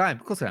 Yes, I am.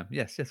 Of course I am.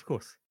 Yes, of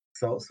course.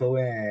 So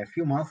a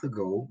few months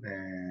ago,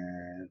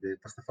 the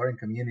Pastafarian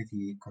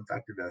community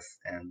contacted us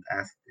and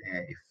asked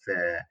if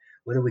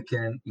whether we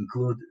can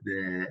include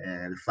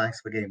the flying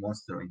spaghetti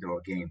monster into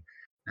our game.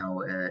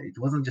 Now, it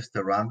wasn't just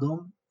a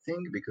random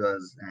thing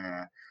because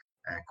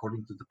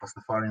according to the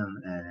Pastafarian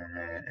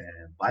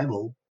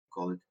Bible,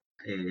 call it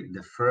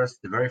the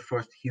very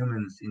first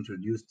humans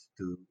introduced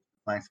to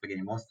flying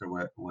spaghetti monster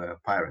were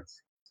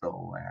pirates.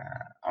 So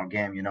our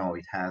game,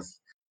 it has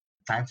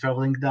time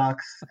traveling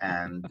ducks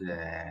and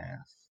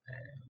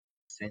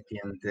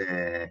sentient,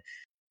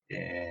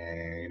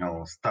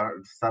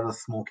 start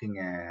smoking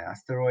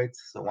asteroids.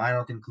 So why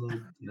not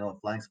include,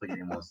 flying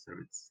spaghetti monster?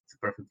 It's a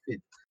perfect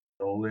fit.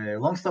 So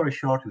long story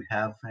short, we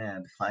have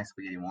the flying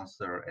spaghetti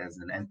monster as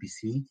an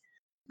NPC,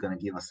 gonna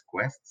give us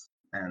quests,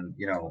 and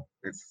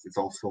it's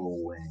also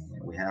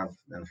we have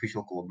an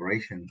official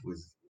collaboration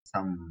with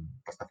some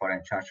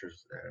Pastafarian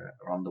churches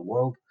around the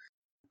world,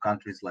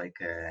 countries like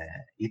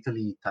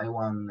Italy,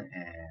 Taiwan,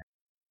 I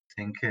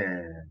think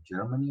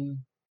Germany,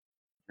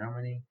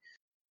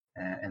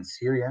 and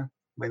Syria,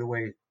 by the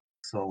way.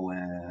 So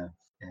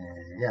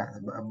yeah,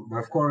 but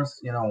of course,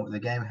 the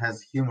game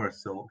has humor.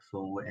 So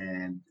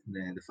and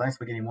the flying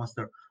spaghetti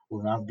monster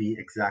will not be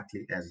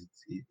exactly as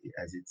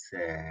it's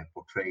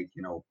portrayed,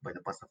 by the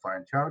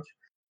Pastafarian Church.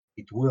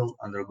 It will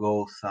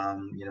undergo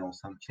some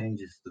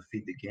changes to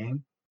fit the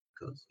game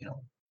because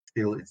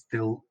it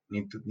still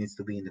needs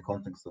to be in the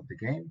context of the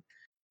game.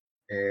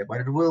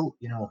 But it will,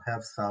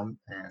 have some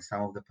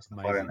of the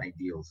Pastafarian Amazing.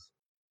 ideals.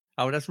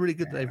 Oh, that's really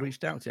good that they've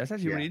reached out to you. That's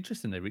actually Yeah, really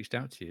interesting they reached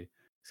out to you.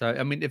 So,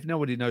 I mean, if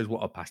nobody knows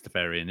what a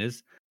Pastafarian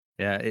is,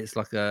 yeah, it's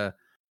like um,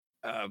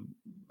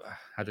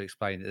 how to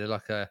explain it? They're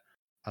like a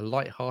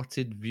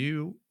light-hearted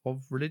view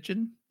of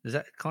religion. Is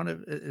that kind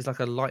of? It's like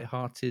a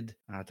light-hearted.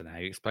 I don't know how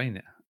you explain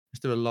it. Let's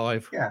do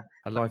yeah.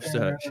 a But, live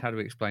search. How do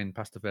we explain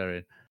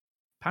Pastafarian?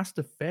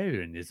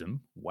 Pastafarianism.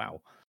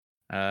 Wow.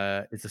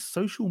 It's a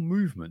social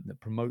movement that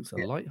promotes a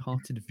yeah,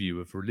 light-hearted view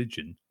of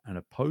religion and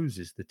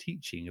opposes the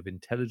teaching of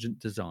intelligent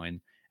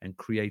design and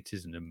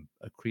creatism.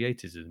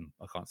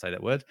 I can't say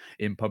that word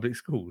in public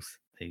schools.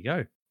 There you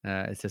go.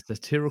 It's a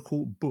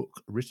satirical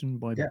book written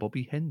by yeah,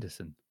 Bobby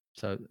Henderson.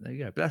 So there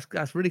you go. But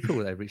that's really cool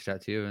that they've reached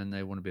out to you and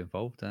they want to be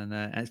involved. And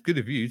it's good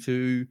of you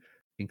to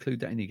include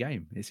that in your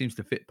game. It seems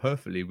to fit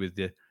perfectly with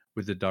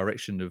the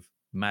direction of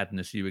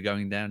madness you were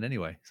going down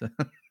anyway. So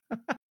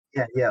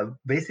yeah.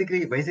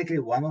 Basically,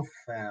 one of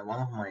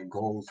my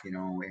goals,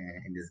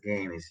 in this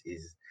game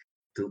is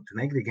to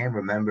make the game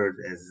remembered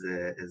as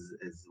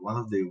one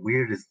of the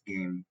weirdest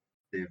game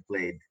they've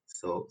played.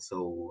 So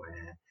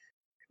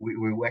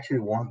we actually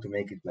want to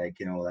make it like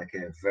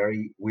a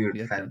very weird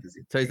yeah, okay.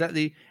 fantasy So game.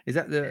 is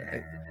that the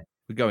Uh,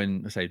 we're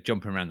going, let's say,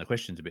 jumping around the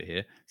questions a bit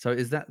here. So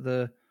is that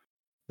the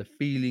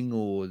feeling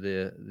or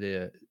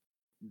the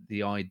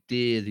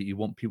idea that you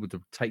want people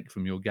to take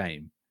from your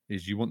game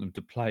is you want them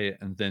to play it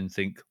and then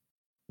think,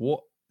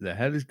 what the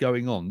hell is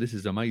going on? This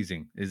is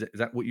amazing. Is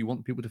that what you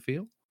want people to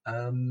feel?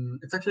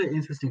 it's actually an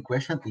interesting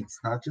question. It's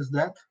not just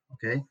that.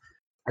 Okay.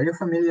 Are you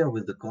familiar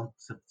with the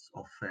concepts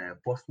of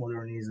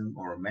postmodernism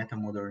or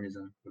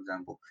metamodernism, for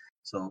example?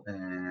 So,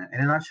 in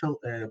a nutshell,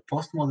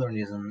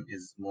 postmodernism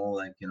is more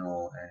like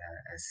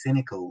a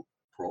cynical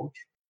approach,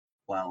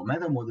 while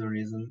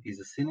metamodernism is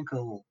a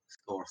cynical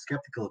or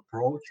skeptical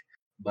approach,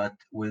 but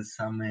with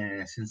some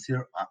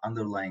sincere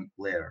underlying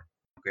layer.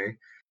 Okay,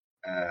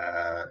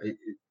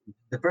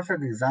 the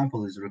perfect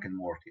example is Rick and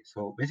Morty.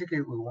 So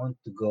basically, we want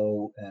to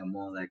go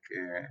more like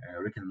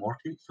Rick and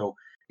Morty. So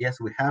yes,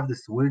 we have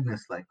this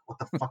weirdness, like what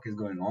the fuck is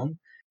going on,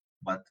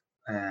 but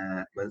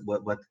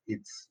but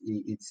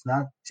it's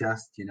not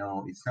just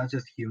it's not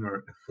just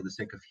humor for the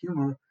sake of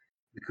humor,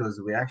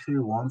 because we actually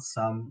want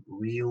some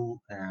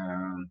real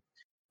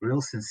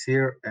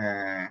sincere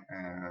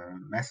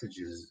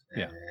messages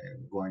Yeah.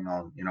 going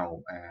on,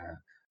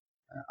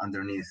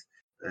 underneath.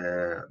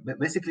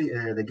 Basically,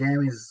 the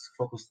game is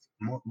focused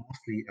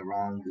mostly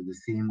around the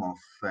theme of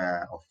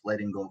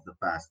letting go of the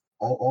past.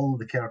 All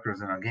the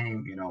characters in our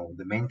game,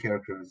 the main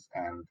characters,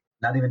 and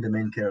not even the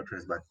main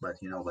characters, but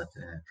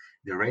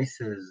the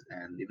races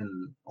and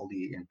even all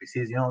the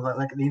NPCs,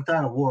 like the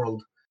entire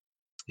world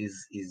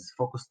is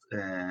focused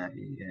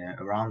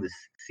around this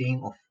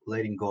theme of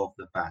letting go of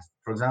the past.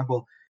 For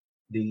example,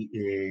 the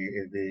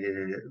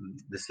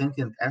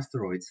sentient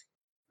asteroids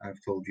I've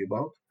told you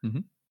about,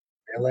 Hmm.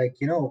 they're like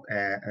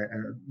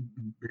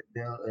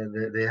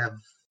they have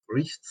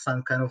reached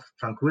some kind of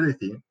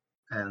tranquility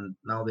and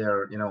now they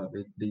are,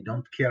 they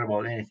don't care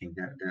about anything.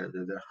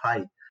 They're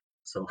high,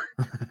 so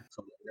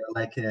so they're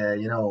like,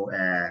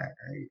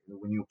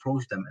 when you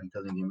approach them and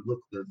telling them,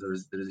 look,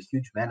 there's a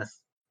huge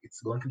menace.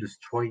 It's going to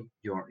destroy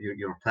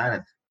your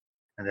planet,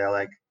 and they're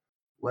like,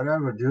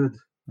 whatever, dude.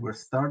 We're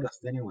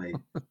stardust anyway.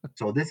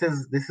 So this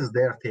is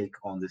their take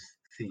on this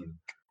theme,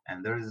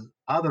 and there is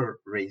other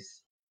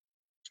race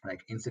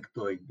like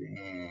insectoid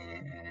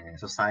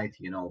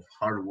society, of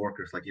hard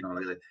workers, like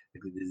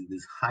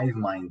this hive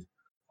mind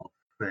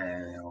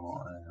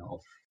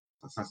of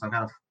some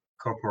kind of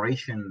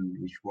corporation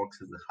which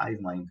works as a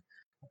hive mind.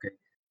 Okay,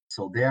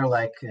 so they're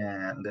like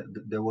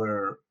they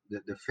were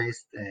they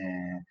faced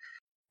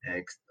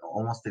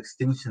almost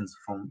extinctions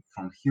from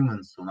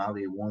humans, so now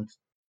they want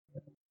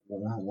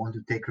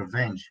to take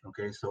revenge.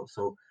 Okay,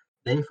 so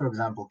they, for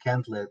example,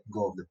 can't let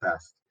go of the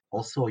past.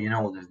 Also,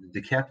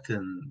 the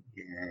captain,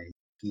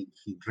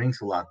 he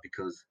drinks a lot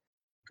because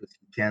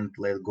he can't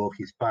let go of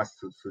his past,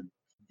 so he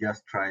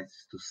just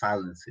tries to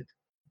silence it.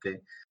 Okay,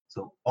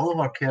 so all of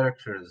our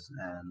characters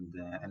and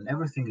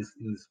everything is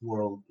in this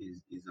world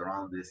is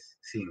around this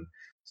theme.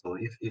 So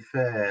if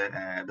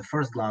the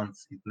first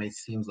glance it may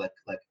seem like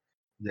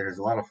there's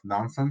a lot of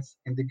nonsense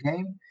in the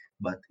game,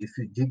 but if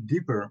you dig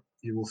deeper,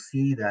 you will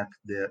see that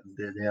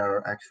they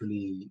are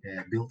actually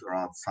built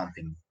around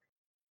something,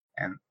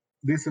 and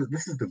this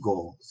is the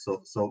goal.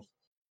 So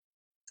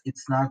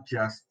it's not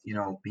just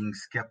being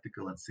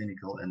skeptical and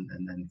cynical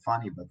and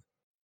funny,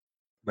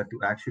 but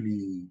to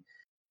actually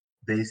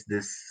base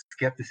this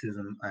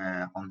skepticism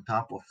on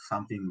top of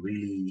something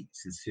really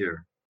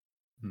sincere.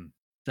 Hmm.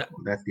 So,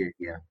 that's the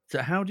idea.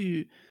 So how do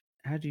you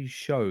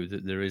show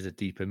that there is a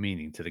deeper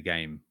meaning to the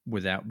game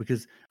without,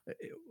 because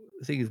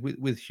the thing is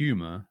with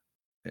humor,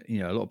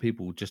 a lot of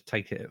people just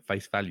take it at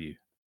face value.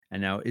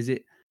 And now is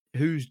it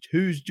whose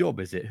job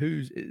is it?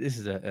 This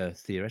is a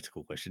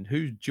theoretical question.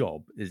 Whose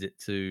job is it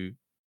to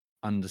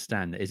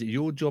understand that? Is it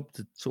your job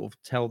to sort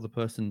of tell the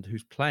person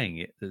who's playing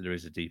it that there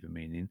is a deeper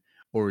meaning,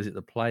 or is it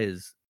the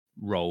player's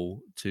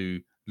role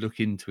to look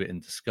into it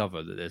and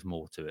discover that there's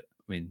more to it?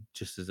 I mean,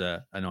 just as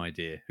an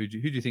idea, who do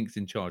you think is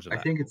in charge of that?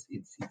 I think it's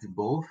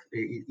both.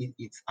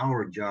 It's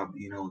our job,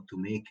 to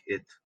make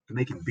it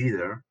be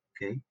there.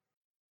 Okay,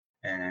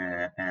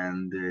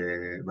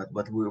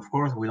 but we, of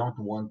course, we don't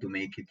want to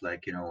make it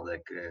like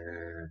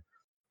to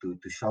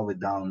shove it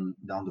down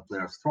the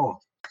player's throat.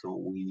 So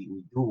we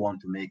do want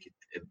to make it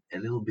a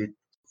little bit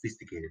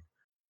sophisticated,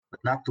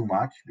 but not too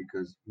much,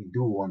 because we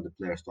do want the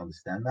players to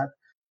understand that.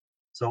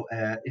 So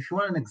if you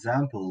want an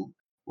example,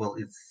 well,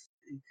 it's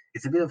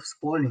a bit of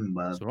spoiling,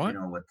 but That's all right.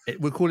 what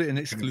We'll call it an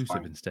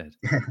exclusive instead.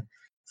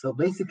 So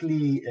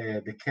basically,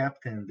 the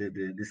captain,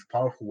 this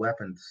powerful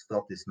weapon to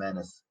stop this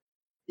menace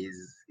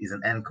is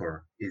an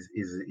anchor. Is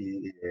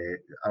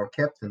our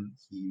captain?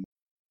 He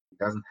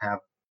doesn't have,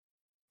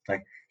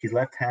 like, his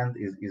left hand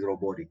is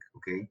robotic.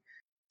 Okay,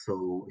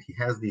 so he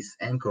has this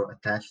anchor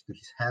attached to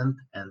his hand,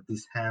 and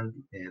this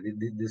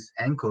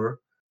anchor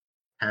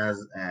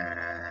has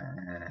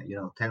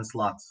 10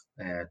 slots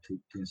to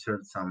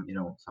insert some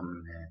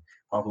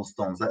powerful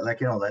stones, like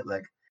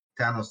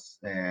Thanos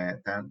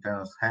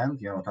hand,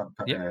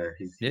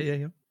 his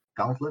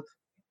gauntlet.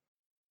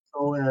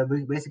 So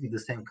basically the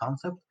same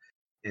concept.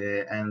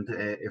 And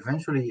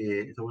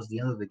eventually, towards the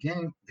end of the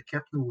game, the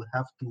captain will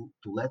have to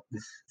let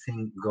this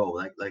thing go.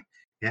 Like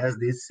he has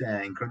this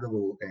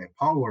incredible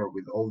power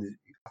with all this,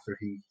 after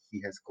he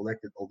has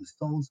collected all the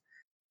stones,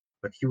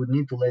 but he would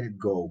need to let it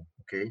go.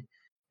 Okay,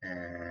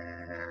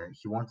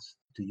 he wants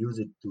to use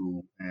it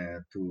to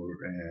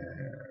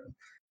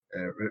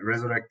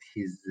resurrect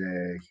his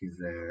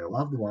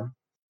loved one,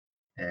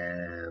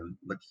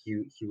 but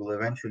he will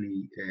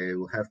eventually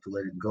will have to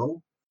let it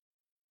go.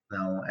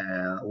 Now,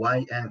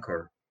 why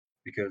anchor?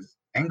 Because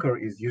anchor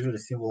is usually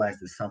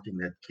symbolized as something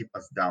that keep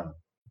us down.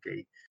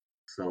 Okay,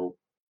 so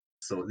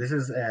this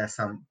is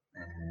some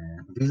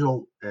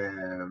visual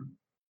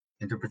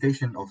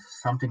interpretation of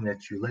something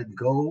that you let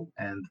go,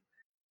 and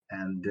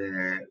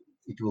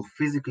it will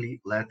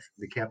physically let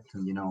the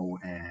captain,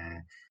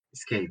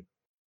 escape.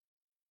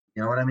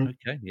 You know what I mean?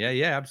 Okay.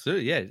 Yeah,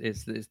 absolutely. Yeah,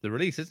 it's the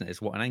release, isn't it?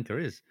 It's what an anchor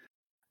is,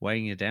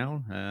 weighing you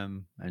down,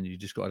 and you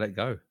just got to let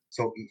go.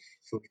 So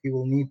he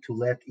will need to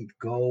let it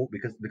go,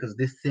 because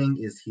this thing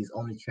is his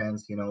only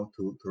chance,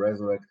 to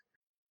resurrect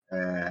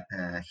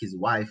his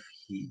wife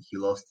he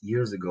lost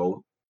years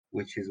ago,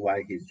 which is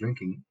why he's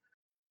drinking.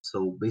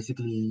 So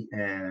basically,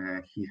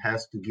 he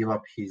has to give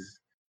up his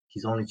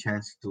only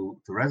chance to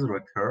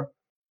resurrect her,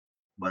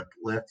 but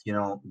let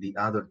the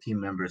other team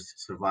members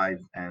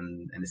survive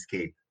and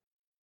escape.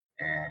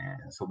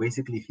 And so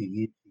basically, he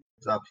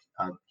gives up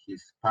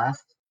his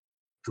past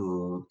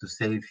to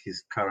save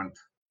his current,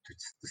 to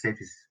save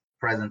his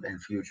present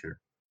and future.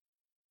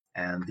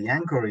 And the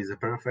anchor is a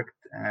perfect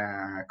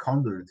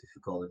conduit, if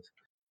you call it,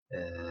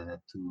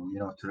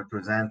 to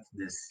represent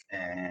this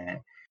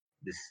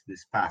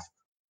past.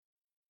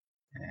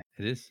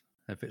 It is.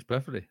 It fits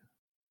perfectly.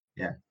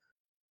 Yeah.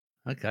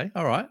 Okay.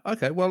 All right.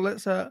 Okay. Well,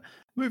 let's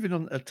moving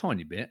on a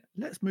tiny bit.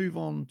 Let's move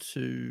on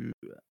to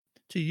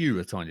you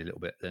a tiny little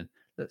bit then.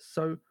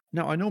 So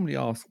now I normally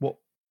ask what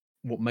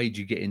made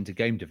you get into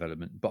game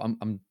development, but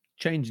I'm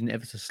changing it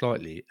ever so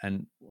slightly,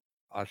 and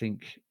I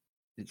think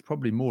it's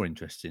probably more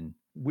interesting.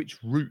 Which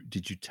route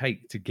did you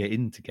take to get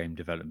into game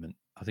development?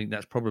 I think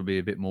that's probably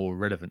a bit more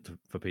relevant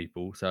for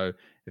people. So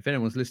if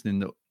anyone's listening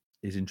that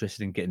is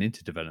interested in getting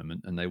into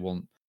development and they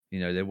want,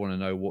 they want to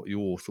know what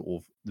your sort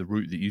of the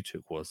route that you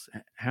took was.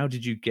 How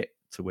did you get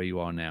to where you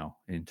are now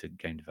into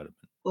game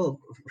development? Well,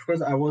 of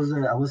course, I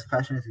was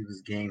passionate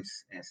with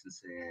games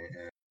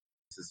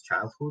since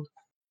childhood.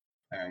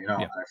 Yeah.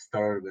 I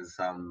started with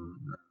some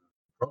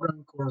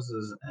programming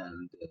courses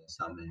and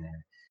some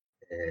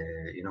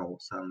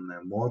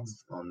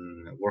mods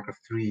on Warcraft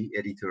 3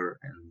 editor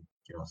and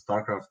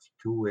StarCraft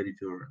 2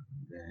 editor,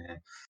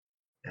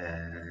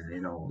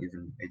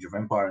 even Age of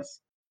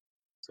Empires.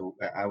 So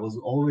I was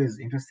always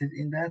interested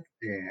in that,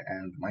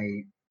 and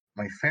my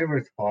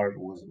favorite part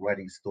was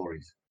writing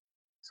stories.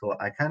 So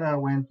I kind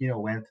of went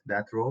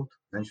that road.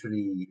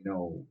 Eventually,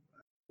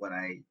 when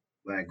I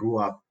grew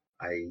up,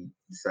 I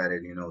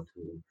decided,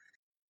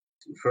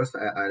 first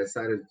I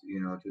decided,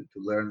 to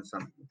learn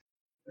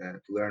to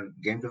learn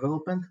game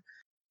development,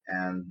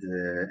 and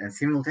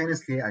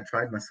simultaneously I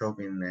tried myself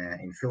in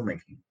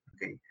filmmaking.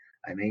 Okay,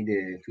 I made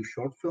two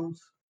short films,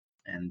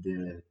 and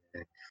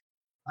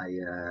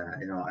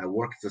I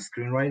worked as a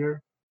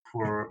screenwriter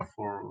for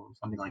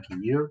something like a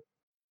year.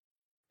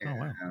 Oh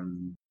wow.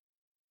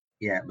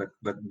 Yeah, but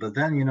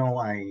then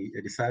I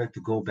decided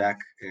to go back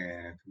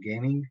to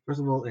gaming. First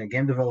of all,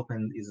 game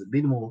development is a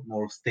bit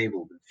more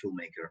stable than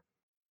filmmaker.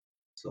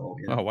 So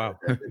Oh wow.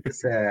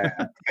 this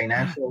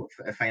financial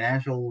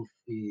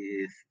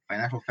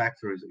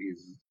factor is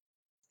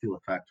still a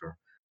factor.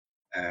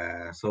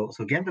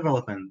 So game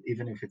development,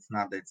 even if it's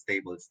not that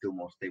stable, it's still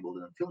more stable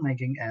than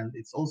filmmaking, and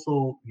it's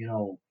also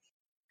you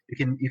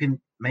can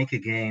make a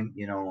game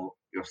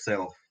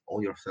yourself,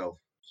 all yourself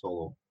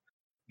solo.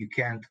 You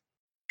can't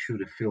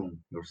shoot a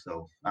film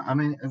yourself. I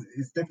mean,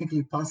 it's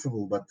technically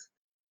possible, but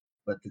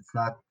it's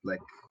not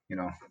like you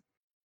know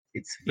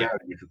it's Yeah.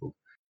 very difficult,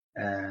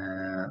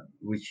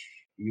 which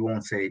you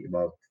won't say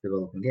about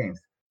developing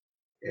games.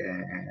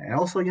 And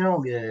also,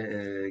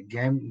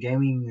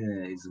 gaming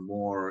is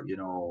more, it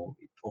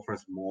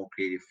offers more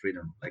creative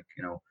freedom. Like,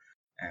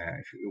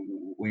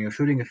 when you're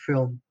shooting a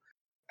film,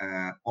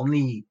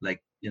 only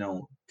like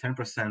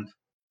 10%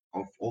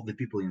 of all the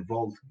people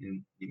involved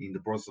in the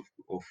process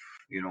of of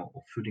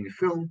shooting a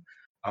film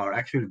are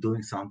actually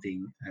doing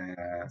something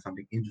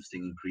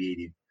interesting and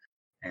creative,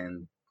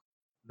 and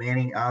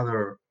many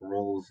other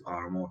roles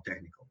are more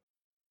technical.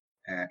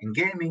 In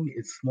gaming,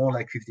 it's more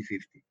like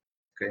 50-50.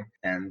 Okay,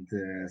 and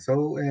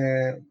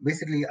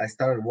basically, I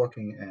started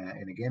working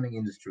in the gaming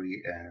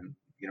industry, and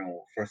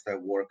first I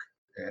worked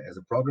as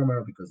a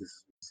programmer because this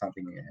is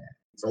something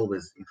it's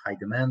always in high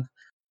demand.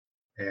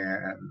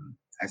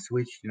 I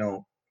switched,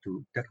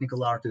 to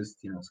technical artist,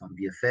 some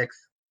VFX.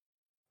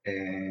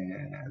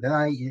 Then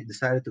I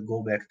decided to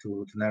go back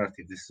to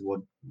narrative. This is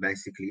what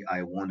basically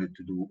I wanted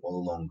to do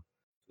all along,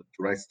 to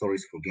write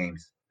stories for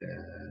games.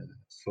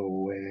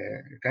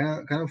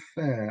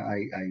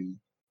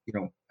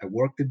 I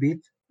worked a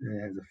bit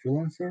as a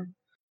freelancer,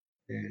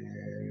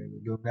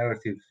 do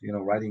narratives,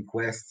 writing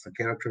quests and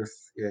characters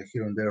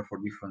here and there for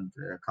different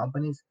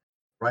companies.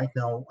 Right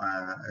now,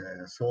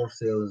 solar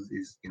sales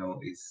is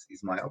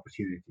my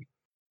opportunity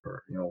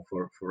for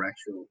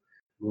actual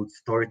good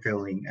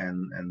storytelling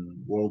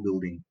and world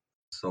building.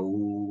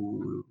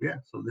 So yeah,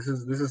 so this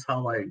is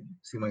how I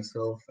see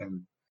myself,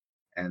 and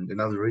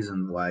another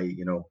reason why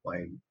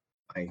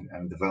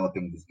I'm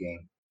developing this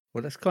game.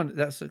 Well, it's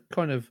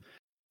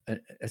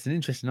an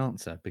interesting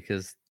answer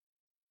because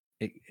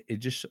it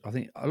just I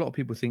think a lot of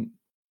people think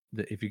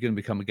that if you're going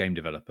to become a game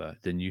developer,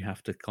 then you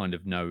have to kind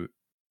of know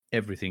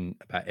everything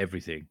about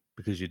everything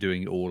because you're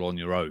doing it all on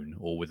your own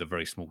or with a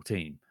very small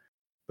team.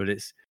 But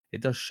it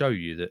does show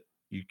you that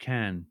you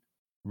can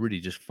really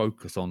just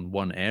focus on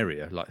one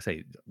area, like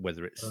say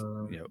whether it's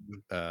Um,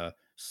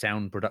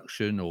 sound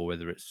production or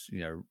whether it's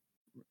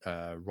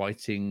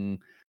writing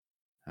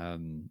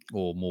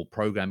or more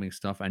programming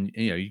stuff, and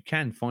you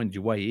can find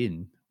your way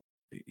in.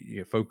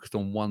 You're focused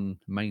on one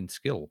main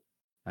skill,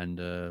 and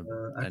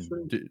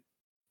Actually,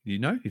 you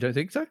don't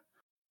think so?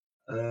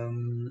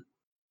 um,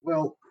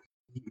 well,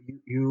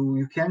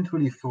 you can't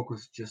really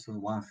focus just on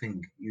one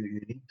thing.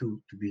 You need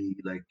to be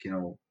like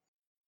you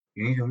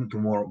need to do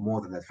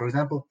more than that. For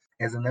example,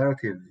 as a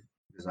narrative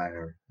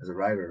designer, as a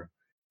writer,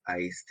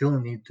 I still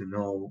need to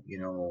know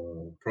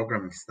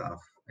programming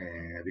stuff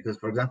because,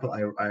 for example,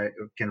 I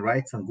can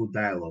write some good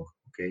dialogue,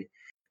 okay,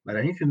 but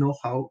I need to know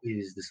how it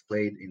is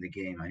displayed in the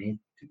game. I need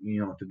to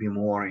to be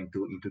more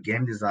into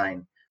game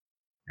design,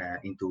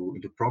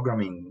 into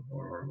programming,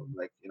 or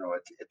like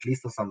at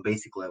least on some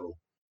basic level.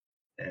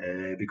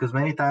 Because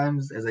many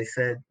times, as I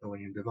said,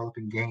 when you're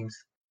developing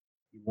games,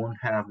 you won't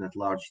have that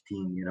large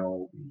team.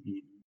 You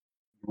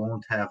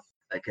won't have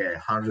like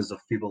hundreds of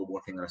people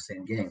working on the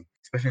same game,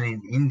 especially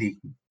in indie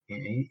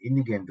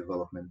game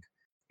development.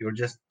 You're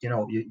just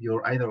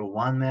you're either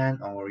one man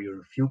or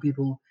you're a few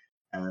people,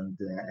 and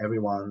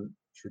everyone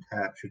should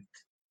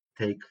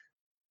take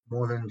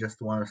more than just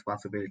one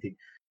responsibility.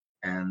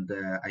 And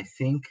I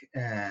think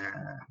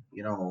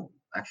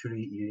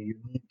actually you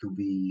need to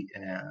be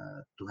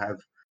to have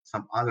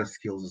some other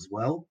skills as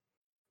well,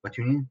 but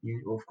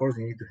of course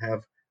you need to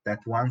have that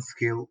one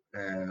skill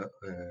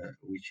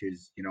which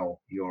is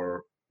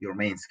your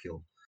main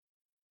skill.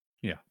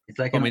 Yeah. It's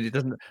like I mean, it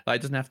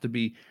doesn't have to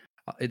be.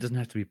 It doesn't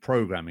have to be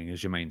programming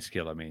as your main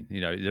skill. I mean,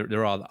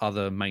 there are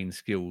other main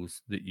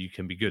skills that you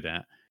can be good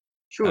at,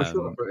 sure,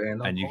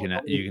 and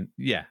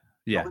yeah,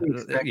 nobody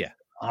expects yeah,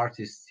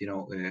 artists,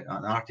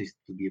 an artist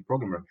to be a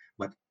programmer,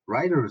 but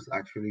writers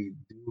actually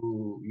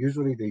do.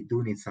 Usually, they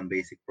do need some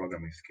basic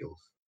programming skills.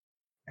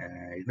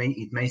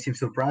 It may seem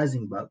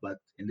surprising, but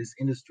in this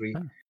industry,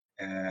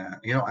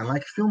 oh,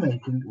 unlike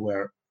filmmaking,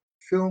 where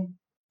film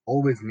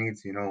always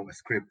needs a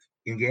script.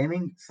 In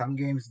gaming, some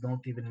games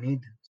don't even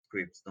need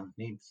scripts, don't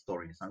need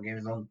stories. Some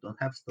games don't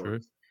have true.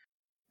 stories.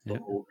 Yeah.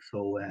 So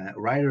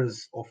writers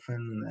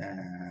often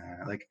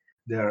like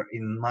they're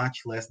in much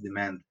less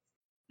demand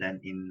than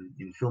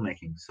in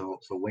filmmaking. So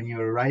when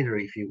you're a writer,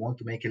 if you want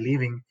to make a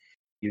living,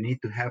 you need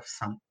to have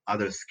some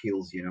other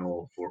skills,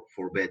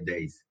 for bad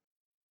days.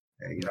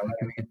 You know what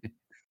I mean?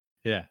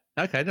 Yeah.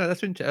 Okay. No,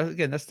 that's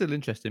again. That's still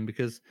interesting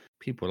because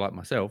people like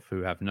myself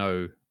who have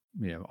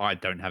I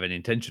don't have any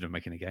intention of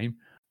making a game,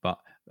 but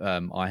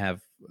I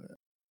have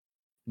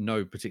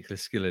no particular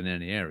skill in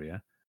any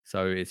area.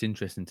 So it's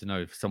interesting to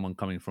know if someone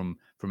coming from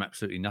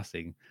absolutely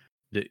nothing,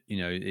 that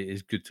it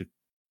is good to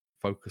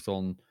focus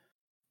on.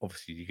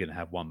 Obviously, you're going to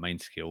have one main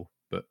skill,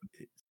 but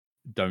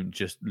don't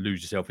just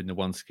lose yourself in the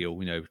one skill.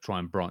 Try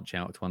and branch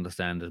out to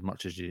understand as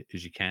much as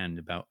you can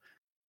about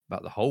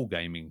the whole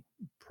gaming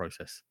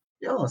process.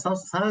 Yeah,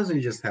 sometimes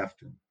you just have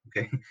to.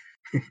 Okay,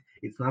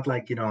 it's not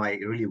like I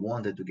really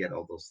wanted to get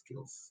all those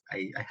skills.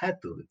 I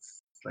had to.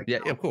 It's like Yeah,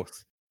 of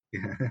course.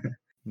 yeah.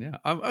 Yeah.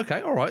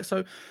 Okay. All right.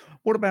 So,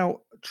 what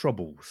about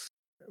troubles?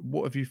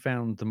 What have you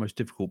found the most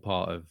difficult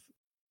part of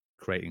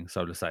creating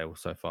Solar Sail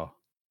so far?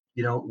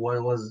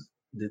 What was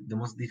the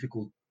most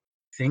difficult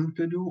thing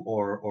to do,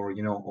 or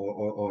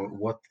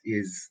what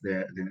is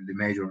the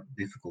major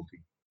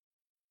difficulty?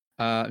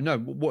 No.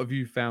 What have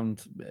you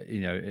found?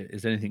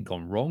 Has anything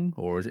gone wrong,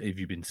 or have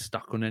you been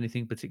stuck on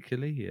anything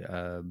particularly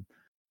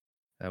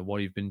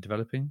while you've been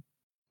developing?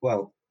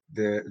 Well,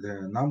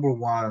 the number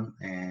one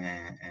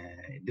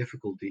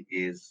difficulty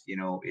is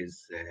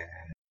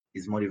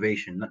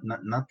motivation,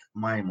 not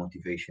my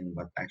motivation,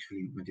 but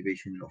actually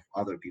motivation of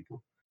other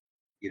people.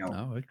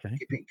 Oh, okay.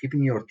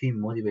 Keeping your team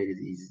motivated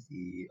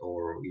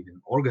or even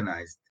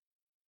organized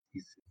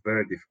is a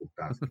very difficult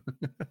task.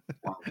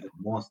 One of the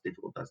most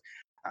difficult tasks.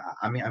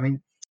 I mean,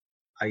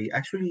 I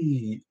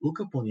actually look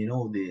upon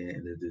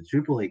the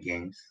AAA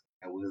games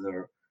with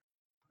their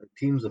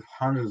teams of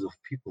hundreds of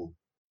people,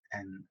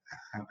 and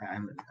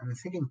I'm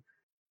thinking,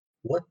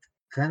 what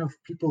kind of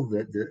people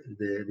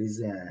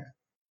these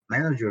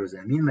managers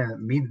and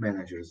mid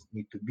managers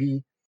need to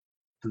be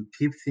to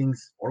keep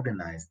things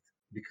organized?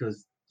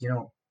 Because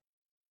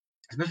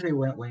especially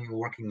when you're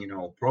working,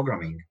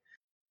 programming,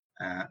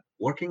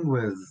 working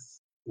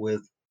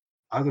with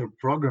other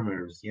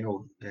programmers,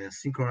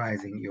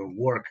 synchronizing your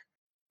work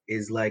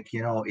is like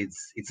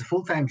it's a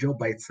full-time job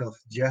by itself.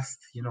 Just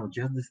the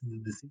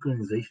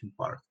synchronization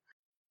part.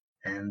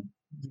 And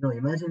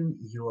imagine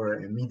you're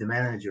a mid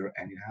manager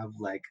and you have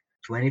like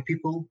 20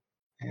 people,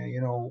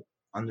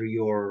 under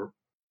your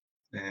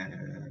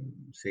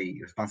say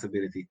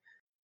responsibility.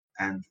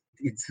 And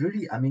it's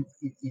really, I mean,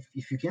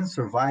 if you can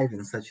survive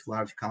in such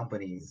large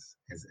companies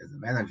as a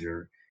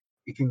manager,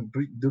 you can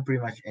do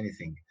pretty much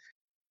anything.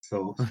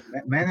 So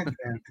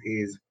management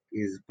is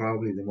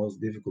probably the most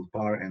difficult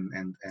part, and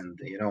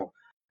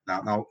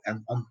now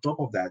and on top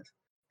of that,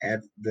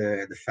 add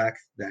the fact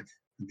that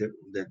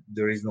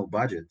there is no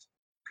budget.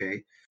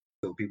 Okay,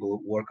 so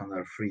people work on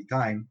their free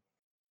time,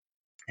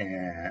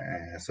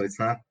 so it's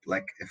not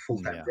like a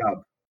full time Yeah.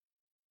 job.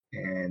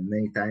 And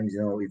many times,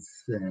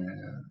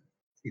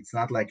 it's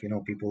not like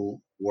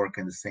people work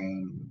in the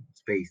same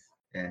space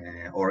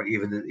or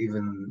even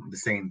the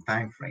same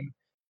time frame.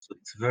 So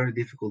it's very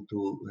difficult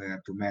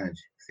to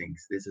manage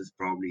things. This is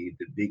probably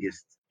the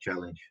biggest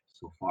challenge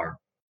so far.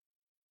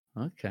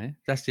 Okay.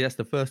 That's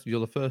the first. You're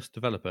the first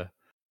developer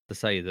to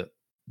say that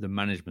the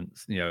management,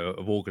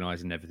 of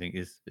organising everything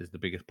is the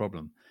biggest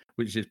problem,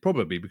 which is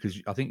probably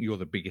because I think you're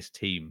the biggest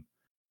team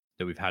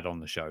that we've had on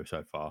the show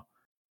so far.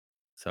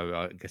 So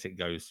I guess it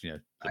goes,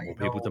 the I more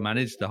people to know,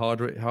 manage, the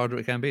harder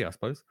it can be, I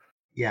suppose.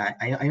 yeah,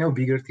 I know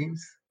bigger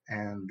teams,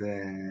 and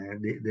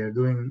they're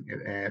doing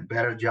a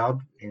better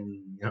job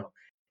in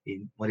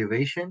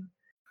motivation.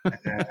 But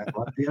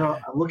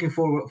I'm looking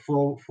forward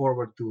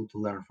to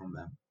learn from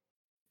them.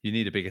 You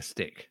need a bigger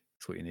stick.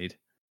 That's what you need.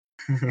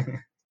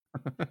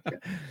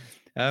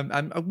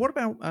 And what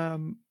about?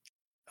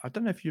 I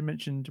don't know if you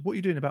mentioned what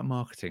you're doing about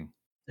marketing.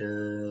 Do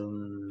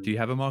um, you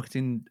have a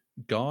marketing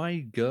guy,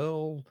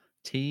 girl,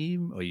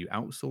 team? Are you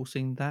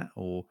outsourcing that,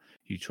 or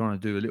are you trying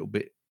to do a little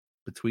bit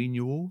between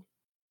you all,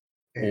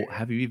 or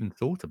have you even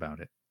thought about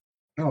it?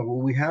 no,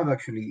 well, we have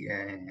actually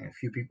a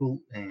few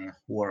people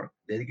who are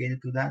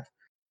dedicated to that.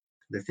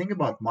 the thing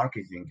about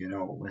marketing,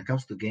 when it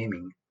comes to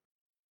gaming,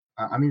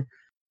 I mean,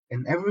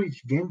 an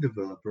average game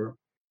developer,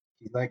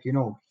 he's like, he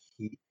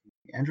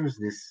enters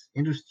this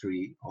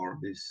industry or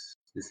this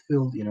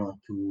field, he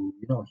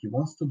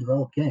wants to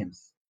develop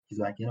games. He's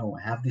like,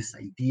 I have this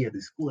idea,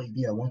 this cool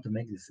idea. I want to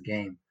make this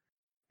game,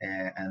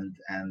 and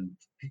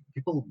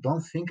people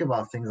don't think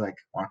about things like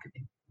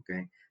marketing.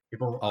 Okay,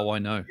 people, Oh, I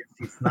know.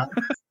 it's not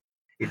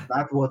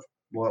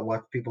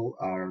what people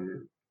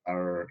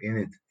are in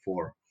it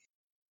for.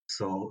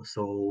 So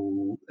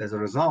as a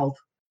result,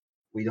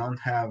 we don't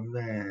have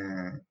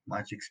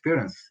much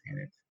experience in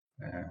it.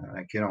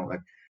 Like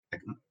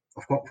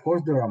of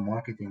course there are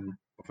marketing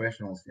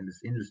professionals in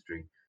this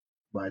industry,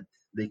 but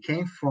they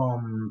came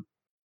from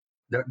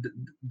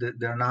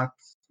they're not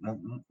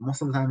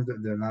most of the time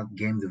they're not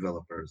game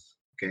developers.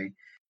 Okay,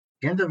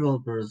 game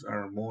developers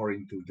are more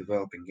into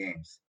developing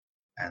games,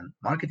 and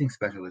marketing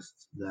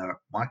specialists, they're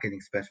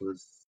marketing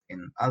specialists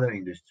in other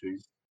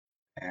industries,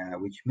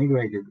 which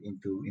migrated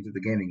into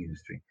the gaming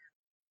industry.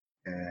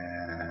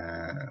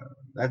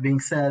 That being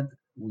said,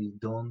 we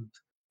don't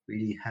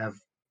really have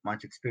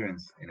much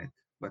experience in it,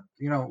 but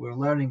we're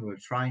learning, we're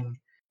trying,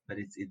 but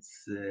it's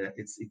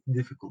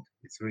difficult.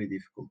 It's really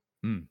difficult.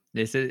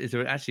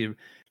 Actually,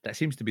 that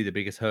seems to be the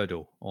biggest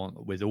hurdle on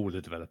with all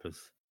the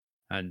developers.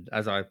 And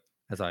as I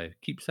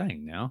keep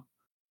saying now,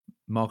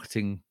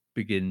 marketing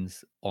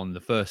begins on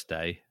the first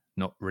day,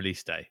 not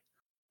release day.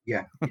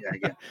 Yeah, yeah,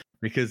 yeah.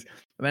 Because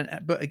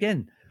but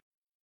again,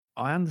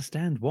 I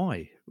understand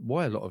why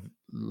a lot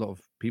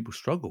of people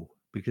struggle,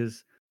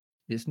 because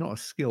it's not a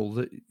skill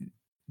that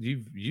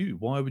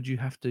why would you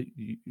have to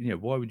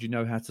why would you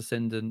know how to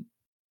send an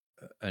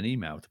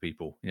email to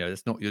people?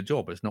 It's not your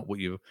job. It's not what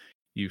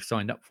you've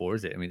signed up for,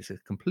 is it? I mean, it's a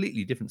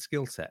completely different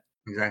skill set.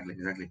 Exactly.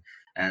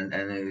 And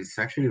it's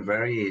actually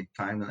very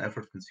time and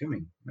effort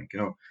consuming. Like,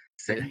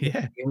 sending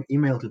Yeah. an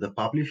email to the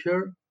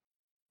publisher,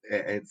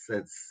 it's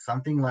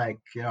something like,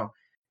 you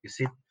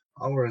sit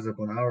hours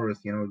upon hours,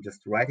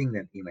 just writing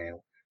that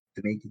email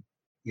to make it,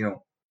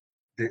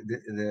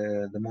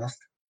 the most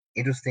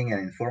interesting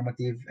and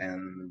informative,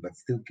 and but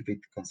still keep it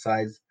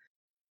concise.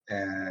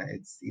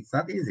 It's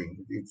not easy.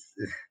 It's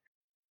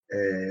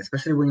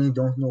especially when you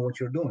don't know what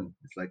you're doing.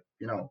 It's like,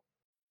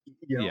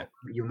 Yeah.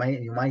 you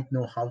might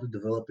know how to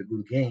develop a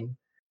good game,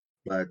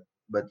 but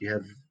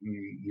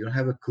you don't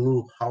have a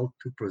clue how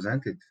to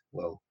present it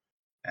well.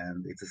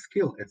 And it's a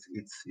skill. It's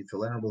a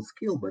learnable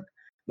skill, but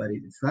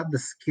it's not the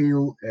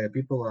skill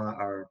people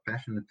are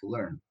passionate to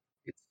learn.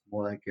 It's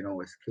more like,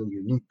 a skill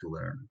you need to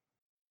learn,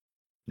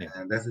 Yeah.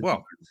 and that's the Well,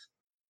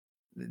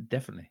 difference.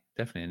 definitely,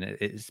 and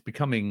it's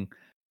becoming,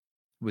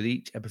 with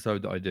each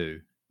episode that I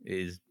do, it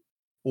is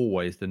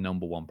always the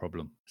number one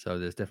problem. So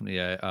there's definitely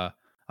a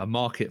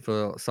market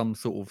for some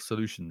sort of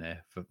solution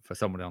there for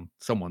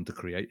someone to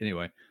create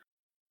anyway.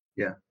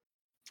 Yeah.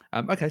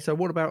 Okay, so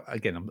what about,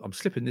 again, I'm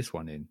slipping this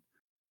one in.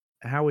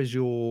 How is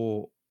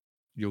your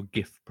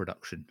GIF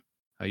production?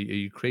 Are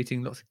you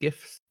creating lots of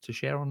GIFs to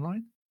share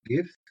online?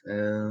 Gifts.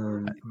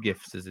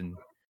 GIFs as in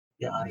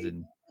Yeah, as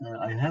in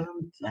I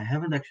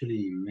haven't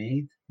actually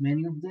made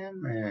many of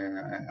them.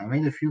 I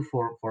made a few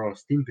for our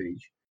Steam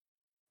page.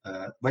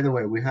 By the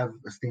way, we have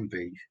a Steam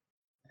page.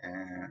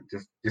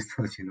 Just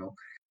to let you know.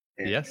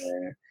 yes.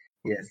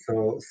 Yeah.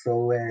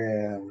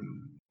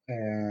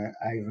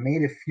 I've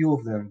made a few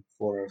of them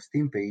for our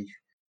Steam page,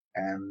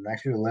 and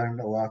actually learned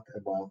a lot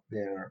about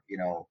their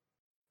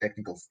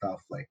technical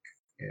stuff, like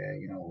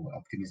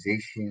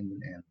optimization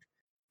and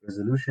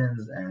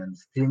resolutions and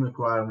Steam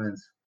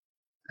requirements,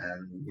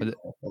 and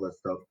Well, all that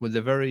stuff. well,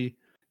 they're very,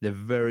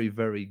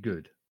 very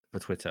good for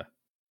Twitter,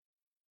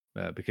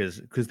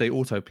 because they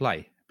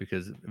autoplay,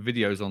 because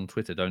videos on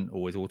Twitter don't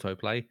always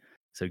autoplay.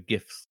 So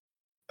GIFs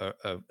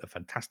are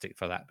fantastic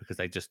for that, because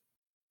they just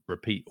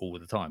repeat all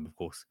the time, of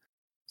course.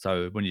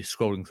 So when you're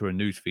scrolling through a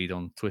news feed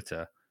on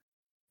Twitter,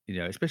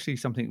 especially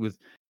something with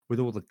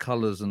all the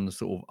colors and the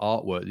sort of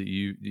artwork that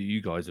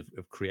you guys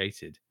have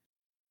created,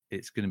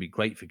 it's going to be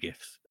great for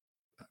GIFs,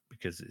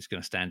 because it's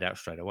going to stand out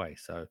straight away.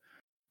 So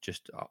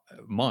just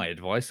my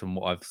advice and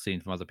what I've seen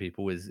from other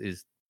people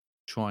is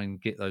try and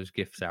get those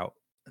GIFs out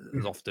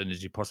as often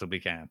as you possibly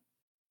can.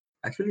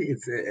 Actually,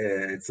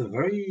 it's a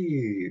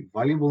very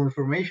valuable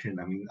information.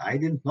 I mean, I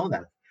didn't know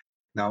that.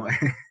 Now,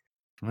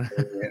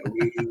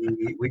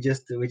 we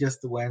just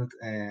went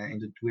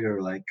into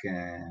Twitter like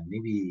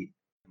maybe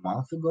a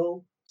month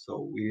ago,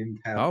 so we didn't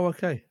have. Oh,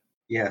 okay.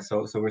 Yeah,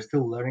 so we're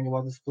still learning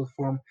about this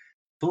platform.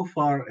 So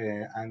far,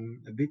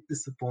 I'm a bit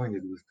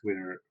disappointed with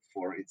Twitter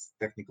for its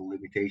technical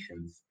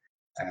limitations,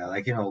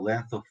 like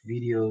length of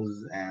videos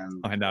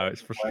and I know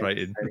it's quality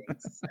frustrating.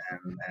 settings,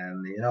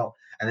 and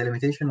the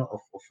limitation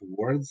of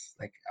words.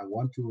 Like, I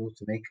want to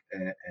make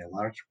a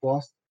large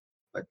post,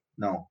 but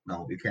no,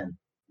 you can't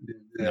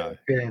No,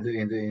 fit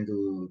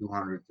into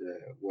 200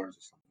 words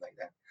or something like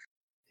that.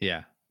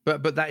 yeah,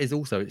 but that is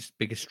also its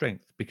biggest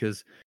strength,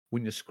 because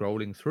when you're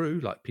scrolling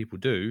through, like people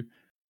do,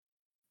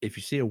 if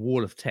you see a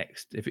wall of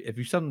text, if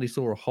you suddenly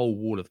saw a whole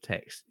wall of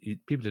text,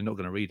 people are not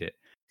going to read it.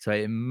 So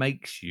it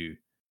makes you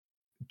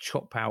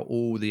chop out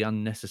all the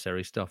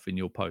unnecessary stuff in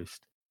your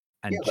post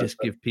Yeah, and just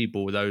give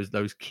people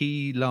those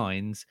key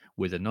lines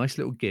with a nice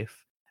little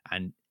GIF,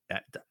 and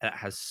that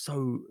has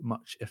so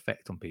much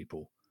effect on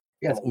people.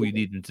 yeah. That's all you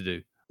need them to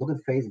do. Look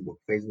at Facebook.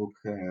 Facebook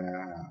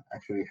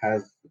actually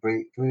has a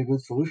very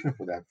good solution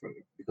for that,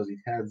 because it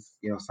has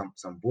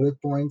some bullet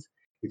points.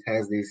 It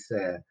has this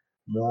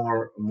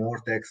more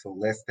text or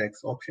less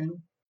text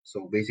option.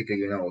 So basically,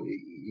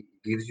 it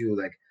gives you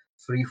like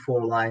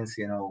 3-4 lines,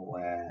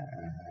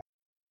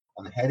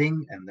 on the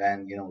heading, and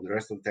then the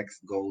rest of the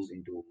text goes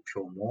into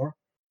show more.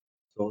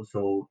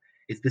 So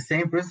it's the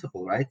same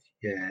principle, right?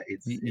 Yeah,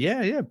 it's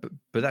Yeah, yeah, but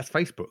that's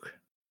Facebook.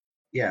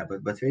 yeah,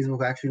 but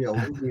Facebook actually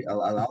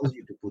allows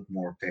you to put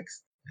more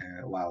text,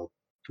 while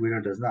Twitter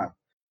does not.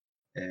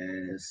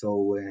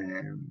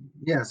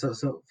 Yeah,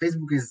 so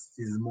Facebook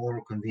is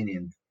more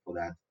convenient for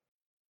that.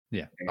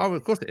 Yeah. Uh, Oh,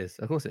 of course it is.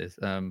 Of course it is.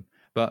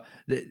 But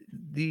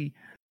the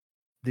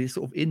the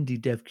sort of indie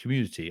dev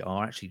community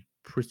are actually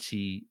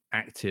pretty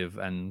active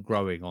and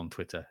growing on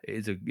Twitter.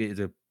 It's a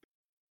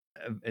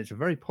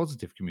very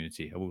positive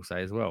community, I will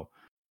say as well.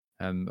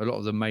 A lot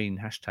of the main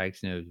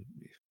hashtags,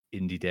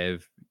 indie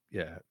dev,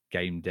 yeah,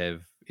 game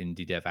dev,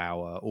 indie dev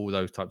hour, all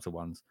those types of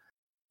ones,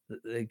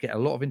 they get a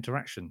lot of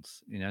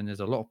interactions, and there's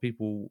a lot of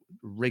people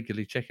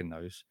regularly checking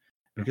those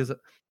because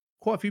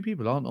quite a few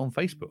people aren't on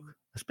Facebook.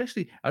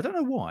 Especially, I don't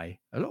know why.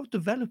 A lot of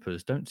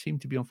developers don't seem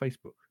to be on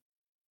Facebook.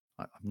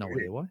 I've no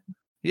really? idea why.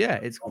 Yeah,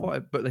 it's Oh,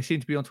 but they seem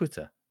to be on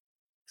Twitter.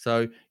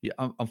 So, yeah,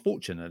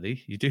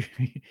 unfortunately, you do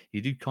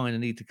you do kind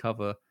of need to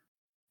cover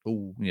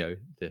all, the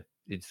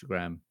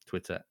Instagram,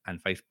 Twitter,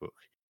 and Facebook.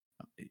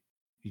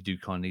 You do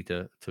kind of need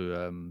to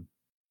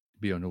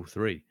be on all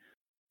three.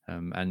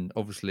 And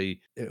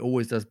obviously, it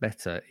always does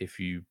better if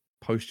you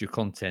post your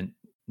content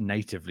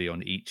natively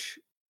on each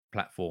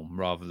platform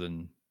rather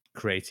than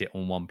create it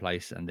on one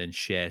place and then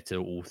share to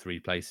all three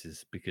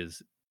places,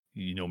 because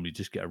you normally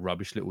just get a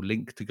rubbish little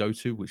link to go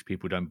to, which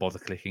people don't bother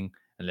clicking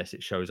unless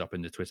it shows up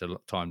in the Twitter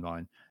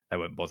timeline. They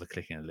won't bother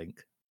clicking a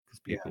link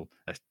because yeah,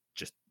 that's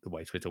just the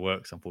way Twitter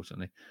works,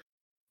 unfortunately.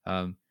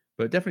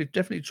 But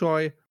definitely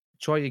try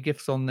your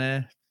gifts on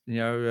there.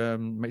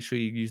 Make sure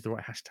you use the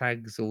right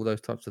hashtags, all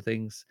those types of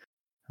things.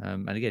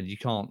 And again, you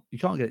can't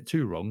get it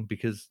too wrong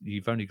because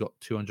you've only got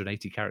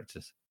 280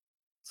 characters.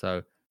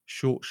 So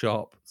short,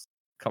 sharp,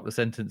 couple of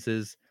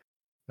sentences,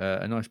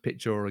 a nice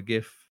picture or a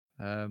GIF,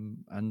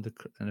 and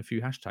a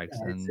few hashtags.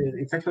 yeah. It's And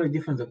it's actually a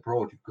different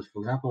approach, because, for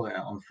example,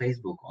 on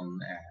Facebook, on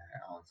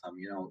some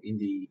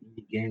indie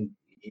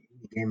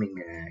gaming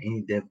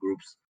indie dev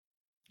groups,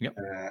 yep,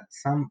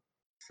 some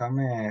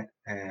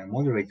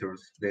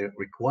moderators, they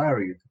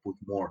require you to put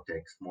more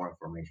text, more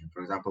information.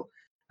 For example,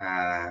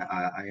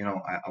 I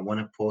want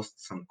to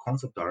post some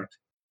concept art,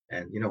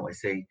 and I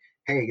say,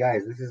 hey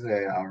guys, this is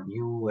our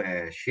new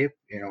ship,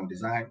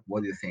 design.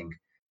 What do you think?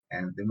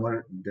 And the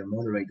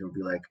moderator will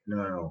be like, no,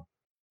 no, no.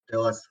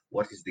 Tell us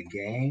what is the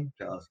game.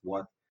 Tell us who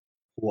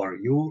are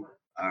you?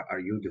 Are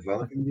you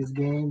developing this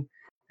game?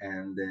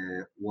 And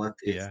what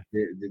is yeah,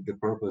 the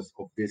purpose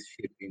of this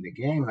ship in the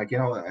game? Like,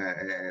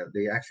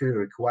 they actually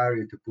require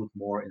you to put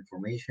more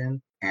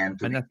information and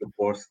to and make that the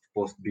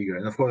post bigger.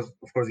 And of course,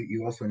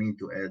 you also need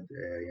to add,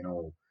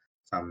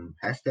 some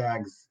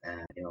hashtags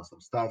and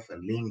some stuff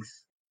and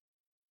links.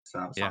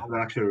 Some yeah, will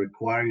actually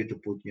require you to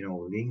put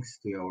links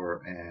to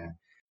your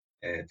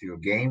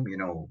game,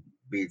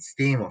 be it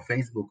Steam or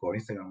Facebook or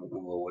Instagram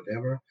or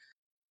whatever.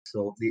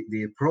 So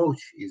the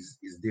approach is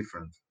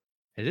different.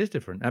 it is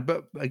different.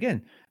 But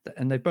again,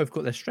 and they've both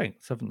got their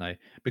strengths, haven't they?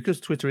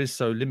 Because Twitter is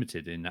so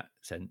limited in that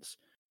sense.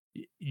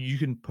 You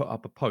can put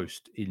up a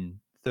post in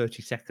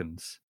 30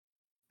 seconds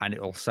and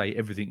it'll say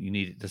everything you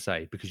need it to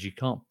say because you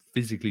can't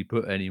physically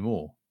put any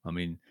more. I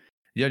mean,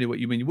 the only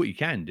way what you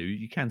can do,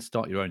 you can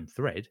start your own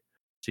thread.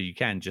 So you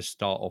can just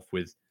start off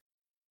with,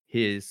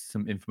 here's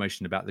some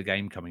information about the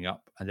game coming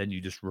up, and then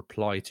you just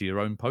reply to your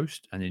own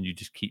post, and then you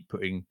just keep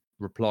putting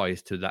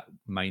replies to that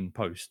main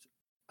post,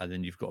 and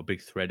then you've got a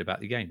big thread about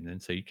the game. Then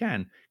so you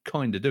can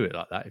kind of do it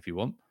like that if you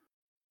want.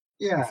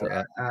 Yeah, So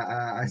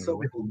I saw another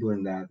way. people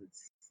doing that.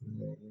 It's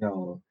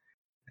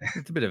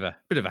It's a bit of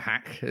a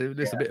hack.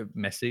 It's a yeah, bit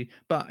messy,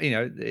 but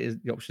the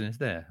option is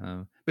there.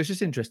 But it's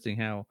just interesting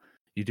how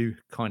you do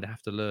kind of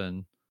have to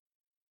learn,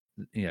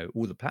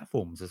 all the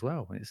platforms as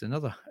well. It's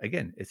another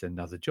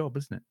job,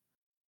 isn't it?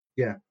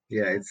 yeah.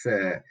 It's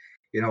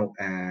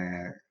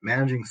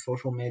managing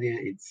social media.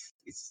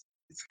 It's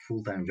a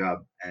full time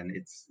job, and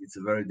it's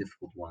a very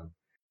difficult one.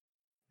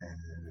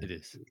 Uh, It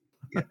is.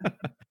 yeah,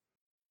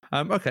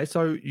 Okay,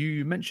 so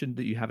you mentioned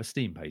that you have a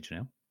Steam page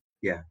now.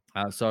 yeah.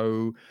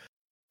 So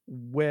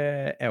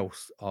where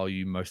else are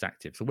you most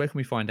active? So where can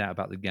we find out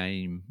about the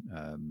game,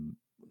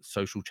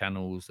 social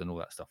channels, and all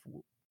that stuff?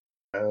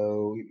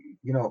 Uh,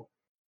 you know,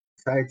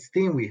 Besides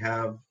Steam, we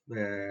have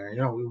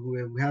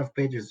we have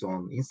pages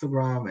on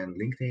Instagram and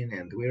LinkedIn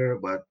and Twitter,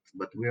 but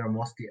we are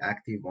mostly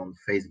active on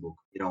Facebook.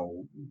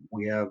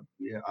 We have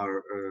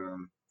our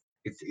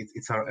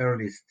it's our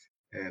earliest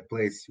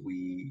place.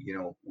 We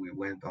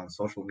went on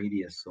social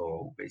media,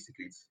 so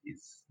basically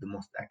it's the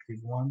most active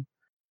one.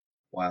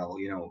 while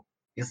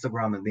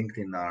Instagram and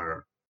LinkedIn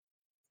are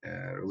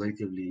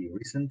relatively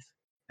recent,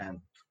 and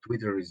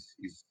Twitter is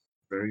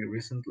very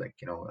recent, like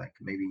like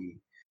maybe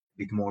a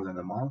bit more than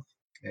a month.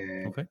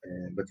 Okay.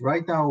 But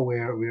right now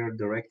we're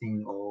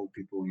directing all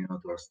people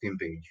to our Steam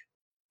page,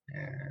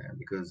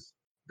 because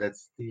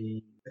that's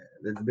the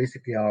that's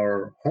basically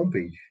our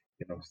homepage.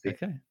 Steam.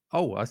 Okay.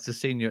 Oh, I've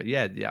just seen your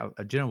yeah. Do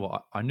you know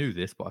what? I knew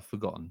this, but I've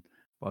forgotten.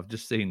 But I've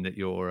just seen that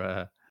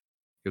your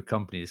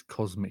company is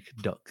Cosmic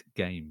Duck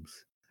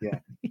Games. Yeah.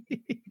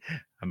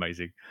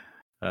 Amazing.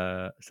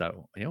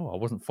 So I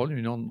wasn't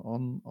following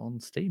on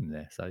Steam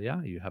there. So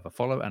yeah, you have a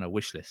follow and a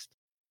wish list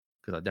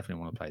because I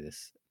definitely want to play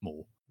this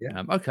more.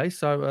 Yeah. Okay,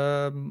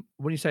 so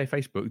when you say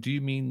Facebook, do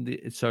you mean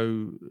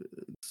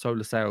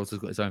Solar Sales has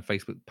got its own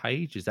Facebook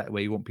page? Is that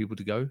where you want people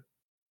to go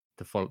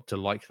to follow to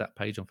like that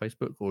page on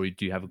Facebook, or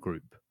do you have a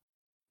group?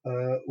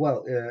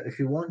 Well, if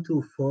you want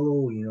to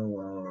follow,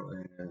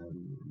 our,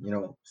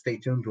 stay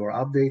tuned to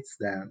our updates,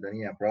 then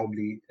yeah,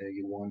 probably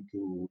you want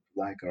to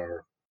like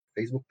our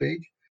Facebook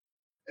page.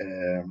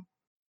 Um,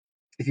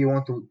 if you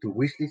want to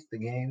wishlist the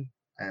game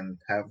and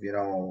have,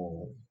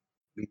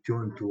 be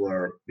tuned to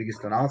our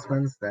biggest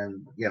announcements,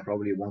 then yeah,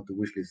 probably you want to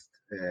wishlist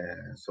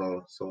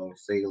so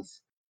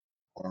sales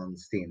on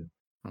Steam.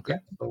 Okay. Yeah,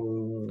 so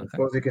of Okay.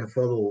 course you can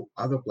follow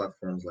other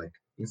platforms like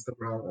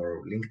Instagram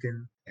or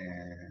LinkedIn.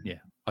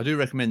 Yeah, I do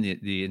recommend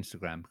the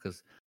Instagram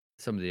because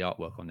some of the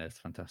artwork on there is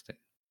fantastic.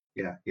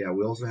 Yeah,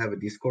 we also have a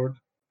Discord.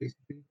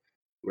 Basically,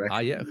 we're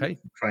Yeah, actually okay.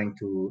 trying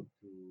to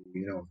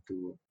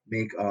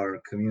make our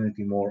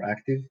community more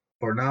active.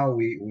 For now,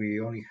 we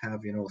only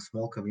have a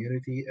small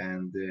community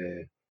and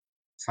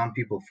some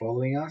people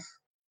following us.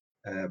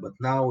 But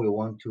now we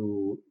want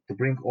to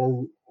bring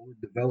all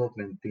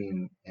development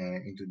team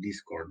into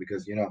Discord,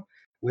 because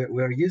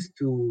we're used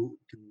to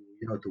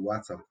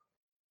WhatsApp,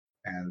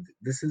 and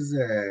this is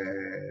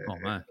Oh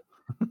man.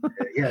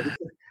 yeah,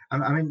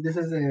 I mean, this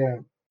is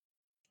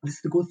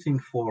a good thing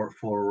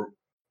for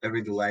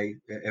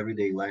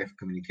everyday life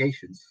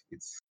communications.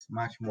 It's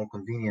much more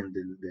convenient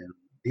than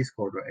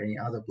Discord or any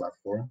other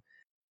platform,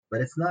 but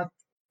it's not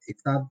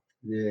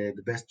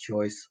the best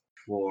choice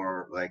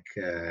for like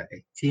a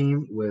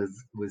team with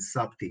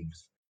sub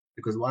teams,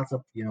 because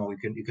WhatsApp,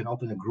 you can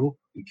open a group,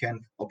 you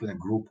can't open a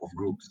group of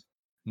groups.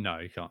 No,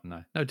 you can't.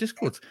 No,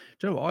 Discord's.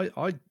 Do you know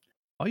what?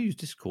 I use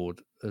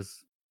Discord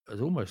as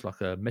almost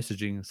like a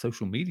messaging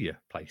social media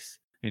place.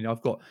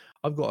 I've got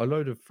a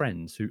load of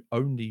friends who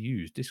only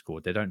use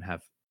Discord. They don't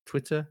have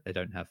Twitter. They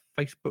don't have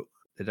Facebook.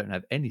 They don't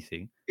have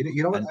anything.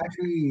 You know what? And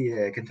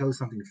Actually, I can tell you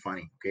something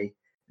funny. Okay,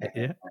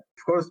 yeah,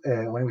 of course,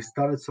 when we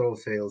started Solo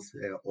Sales,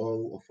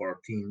 all of our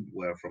team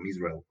were from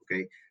Israel.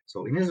 Okay,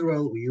 so in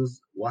Israel we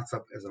use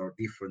WhatsApp as our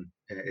different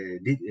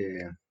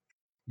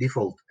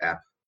default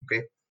app.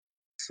 Okay,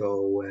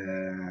 so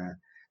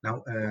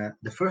now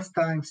the first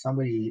time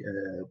somebody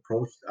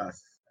approached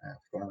us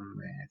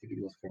from I think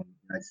it was from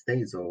United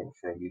States or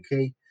from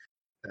UK,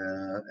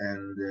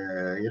 and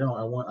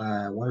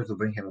I wanted to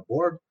bring him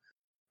aboard,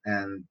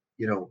 and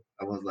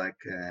I was like,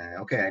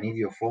 okay, I need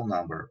your phone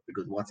number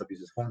because WhatsApp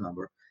uses phone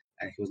number,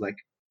 and he was like,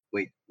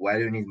 wait, why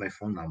do you need my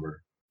phone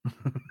number?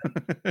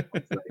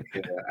 It's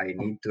like, I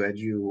need to add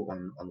you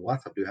on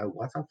WhatsApp. Do you have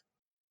WhatsApp?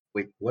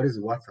 Wait, what is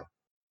WhatsApp?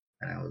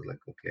 And I was like,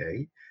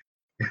 okay.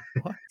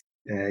 what?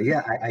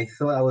 Yeah, I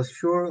thought, I was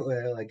sure,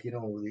 like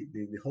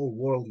the whole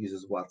world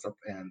uses WhatsApp,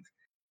 and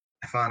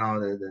I found out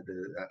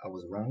that I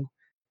was wrong,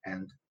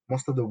 and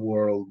most of the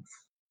world,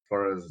 as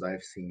far as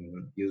I've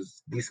seen,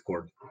 use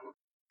Discord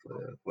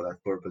for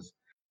that purpose.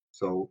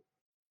 So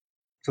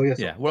yeah,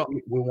 so Yeah. Well,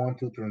 we want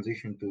to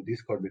transition to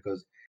Discord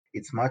because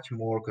it's much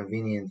more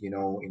convenient,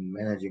 in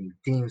managing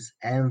teams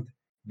and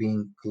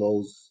being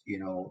close,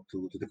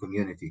 to the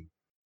community.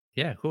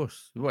 yeah, of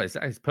course. Well,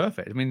 it's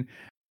perfect. I mean,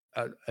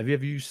 have you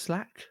ever used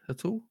Slack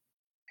at all?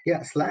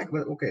 Yeah, Slack,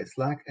 but okay,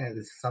 Slack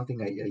is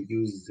something I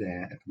use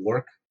at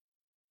work.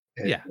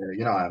 Yeah.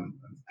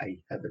 I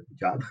have a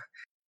job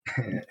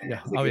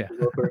Yeah. as a Oh gig yeah.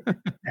 developer,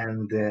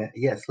 and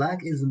yeah, Slack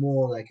is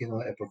more like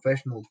a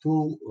professional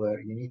tool where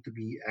you need to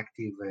be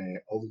active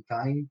all the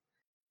time,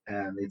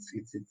 and it's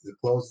a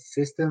closed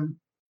system,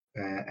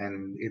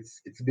 and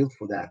it's built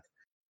for that.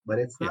 But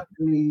it's Yeah. not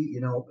really,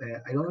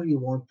 I don't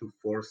really want to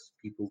force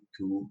people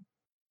to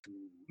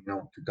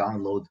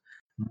download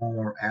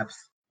more apps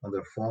on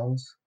their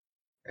phones.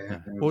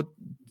 Yeah. And Well,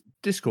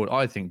 Discord.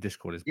 I think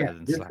Discord is yeah, better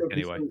than Slack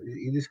anyway.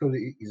 Discord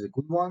is a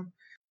good one.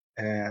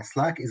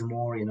 Slack is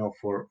more,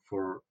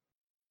 for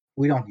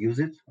we don't use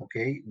it,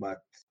 okay.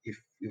 But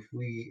if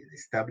we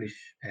establish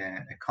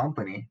a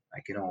company,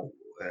 like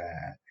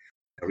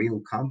a real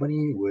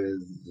company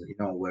with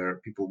where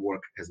people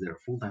work as their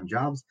full-time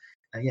jobs,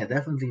 yeah,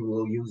 definitely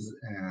we'll use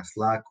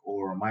Slack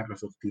or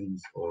Microsoft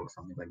Teams or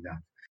something like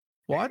that.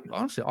 Well,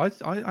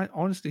 I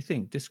honestly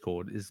think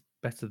Discord is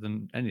better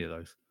than any of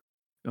those.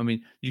 I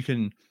mean, you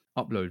can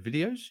upload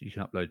videos, you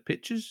can upload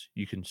pictures,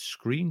 you can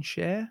screen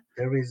share,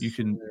 There you is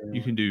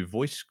can do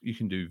voice, you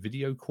can do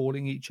video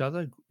calling each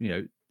other.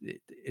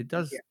 It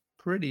does yeah,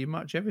 pretty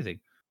much everything.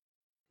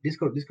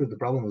 Discord. The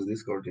problem with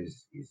Discord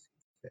is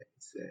It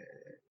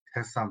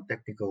has some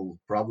technical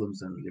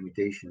problems and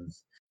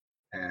limitations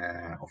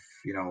of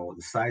the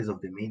size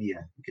of the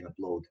media you can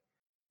upload,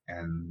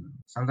 and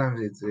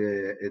sometimes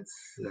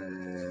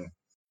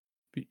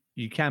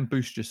You can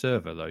boost your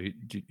server though.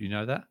 Do you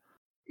know that?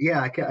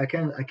 yeah, I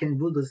can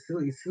build, but still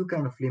it's still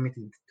kind of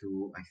limited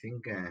to, I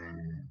think,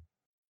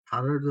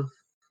 hundreds of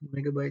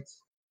megabytes.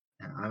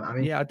 I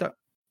mean, Yeah,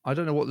 I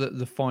don't know what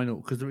the final,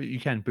 because you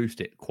can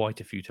boost it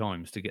quite a few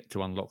times to get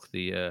to unlock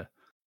the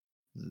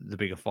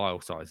bigger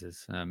file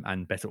sizes,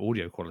 and better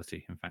audio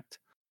quality. In fact,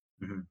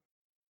 mhm.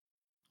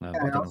 but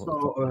I And don't know what the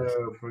also, problem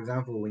is. for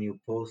example, when you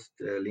post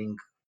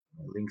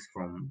links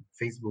from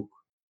Facebook,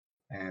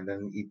 and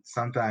then it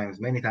sometimes,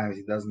 many times,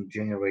 it doesn't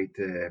generate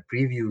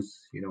previews,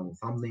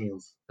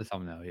 thumbnails. The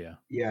thumbnail, yeah,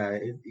 Yeah,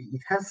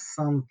 it has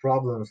some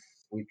problems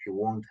which you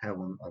won't have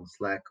on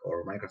Slack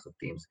or Microsoft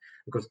Teams,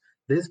 because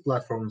these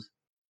platforms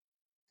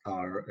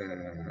are,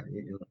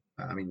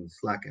 I mean,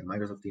 Slack and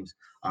Microsoft Teams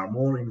are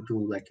more into,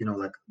 like,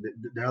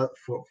 they're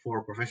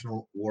for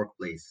professional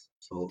workplace.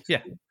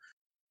 yeah.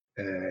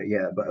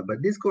 Yeah,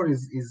 but Discord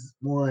is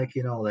more like,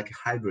 like a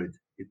hybrid.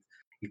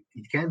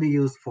 It can be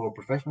used for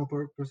professional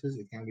purposes.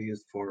 It can be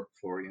used for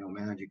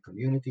managing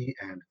community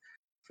and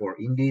for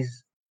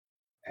indies.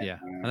 Yeah,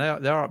 Uh, and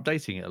they are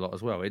updating it a lot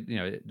as well.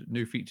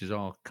 New features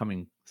are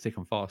coming thick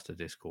and fast to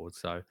Discord.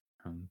 So,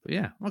 but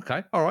yeah,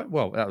 okay, all right.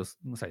 Well, that was,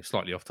 let's say,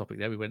 slightly off topic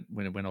there. We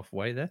went off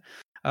way there.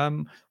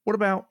 What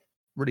about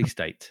release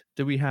date?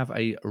 Do we have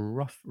a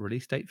rough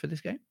release date for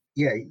this game?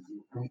 yeah,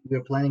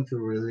 we're planning to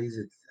release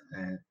it,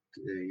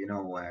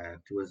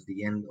 towards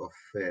the end of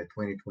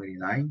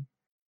 2029,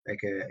 like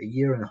a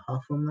year and a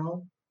half from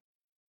now,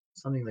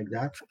 something like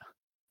that.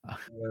 I,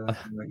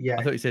 Yeah,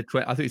 I thought you said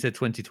I thought you said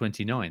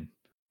 2029.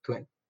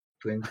 20,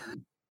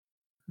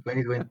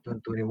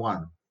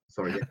 2021.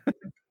 Sorry, yeah, I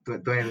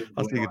was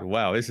 2021. thinking,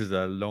 wow, this is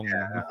a long.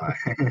 Yeah,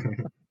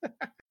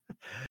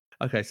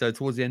 Okay, so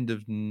towards the end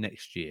of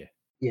next year.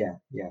 yeah,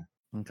 yeah.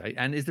 Okay,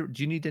 and do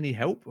you need any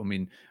help? I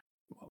mean,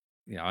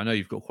 I know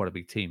you've got quite a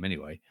big team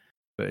anyway,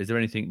 but is there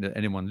anything that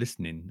anyone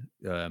listening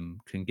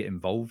can get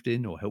involved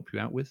in or help you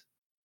out with?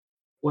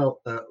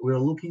 Well, we're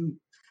looking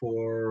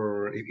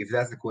for, if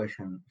that's the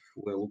question, if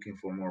we're looking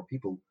for more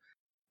people,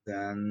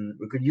 then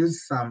we could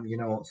use some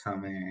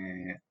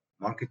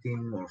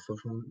marketing or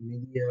social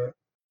media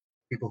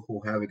people who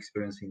have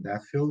experience in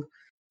that field.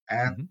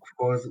 And Hmm. of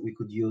course, we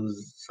could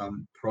use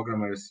some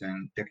programmers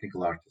and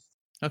technical artists.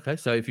 Okay,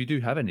 so if you do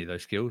have any of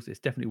those skills, it's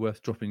definitely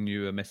worth dropping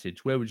you a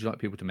message. Where would you like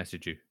people to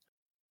message you?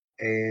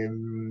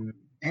 Um,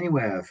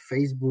 Anywhere,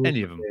 Facebook,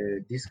 Any of them?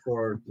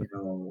 Discord,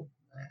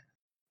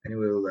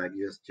 anywhere, like,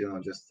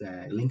 just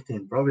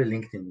LinkedIn. Probably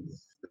LinkedIn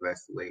is the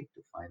best way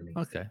to find me.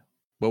 Okay.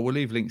 Well, we'll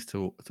leave links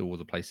to all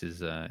the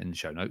places in the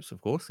show notes,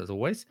 of course, as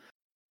always.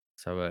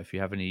 So if you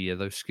have any of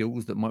those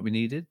skills that might be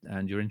needed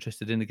and you're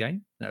interested in the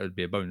game, that would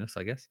be a bonus,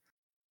 I guess.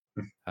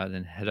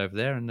 Then head over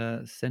there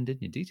and send in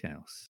your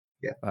details.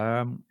 Yeah.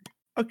 Um,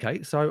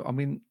 okay, so I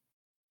mean,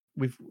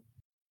 we've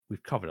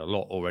covered a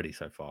lot already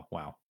so far.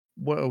 Wow.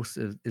 What else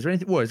is there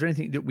anything? Well, is there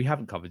anything that we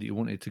haven't covered that you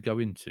wanted to go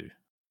into?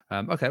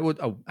 Okay.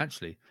 Well,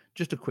 actually,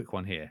 just a quick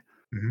one here.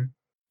 Mhm.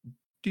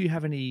 Do you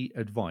have any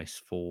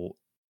advice for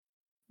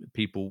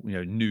people,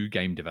 new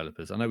game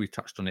developers? I know we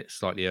touched on it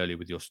slightly earlier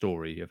with your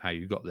story of how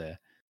you got there,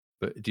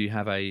 but do you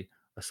have a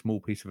small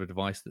piece of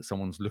advice that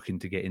someone's looking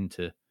to get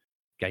into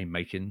game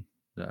making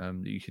that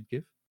you could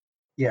give?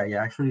 Yeah,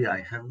 yeah. Actually,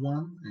 I have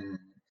one.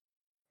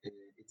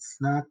 It's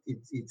not.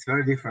 It's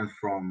very different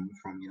from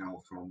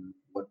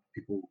what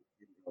people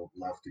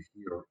love to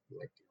hear.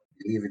 Like,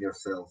 believe in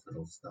yourself and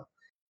all stuff.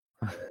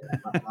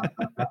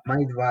 My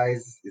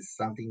advice is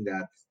something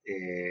that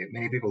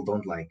many people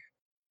don't like,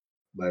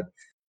 but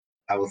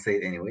I will say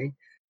it anyway.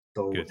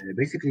 So Good.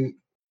 basically,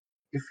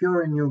 if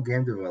you're a new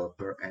game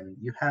developer and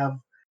you have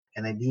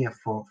an idea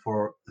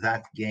for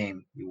that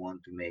game you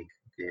want to make,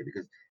 okay,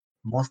 because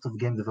most of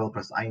game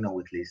developers I know,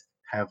 at least,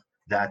 have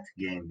that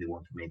game they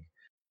want to make.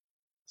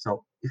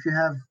 So if you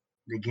have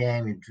the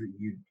game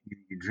you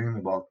dream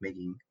about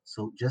making,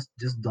 so just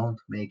don't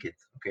make it,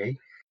 okay?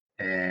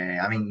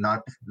 I mean,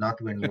 not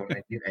when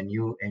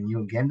you're a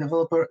new game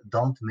developer.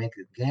 Don't make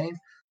the game.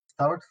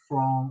 Start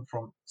from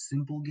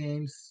simple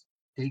games.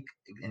 Take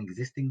an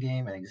existing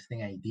game, an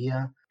existing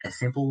idea, a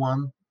simple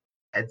one.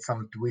 Add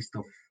some twist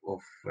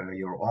of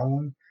your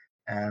own,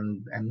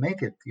 and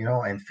make it.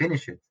 And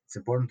finish it. It's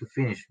important to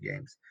finish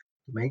games.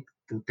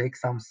 To take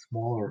some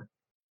smaller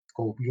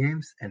scope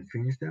games and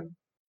finish them,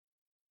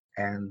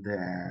 and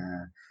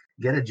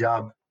get a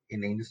job in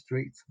the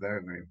industry. It's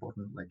very, very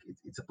important. Like,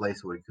 it's a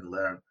place where you can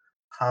learn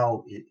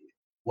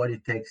what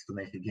it takes to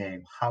make a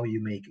game, how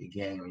you make a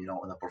game,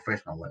 on a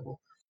professional level.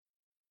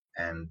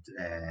 And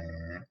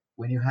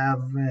when you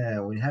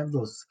have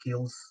those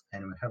skills,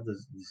 and when you have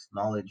this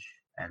knowledge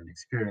and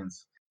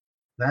experience,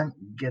 then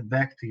get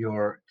back to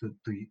your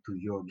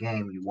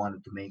game you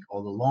wanted to make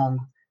all along,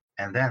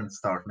 and then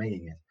start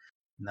making it.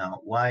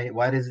 Now, why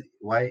is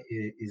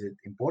it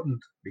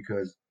important?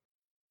 Because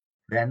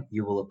then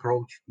you will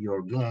approach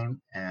your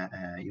game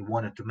you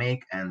wanted to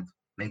make and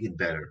make it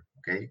better.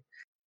 Okay,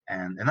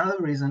 And another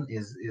reason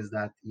is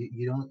that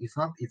you don't. It's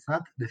not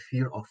the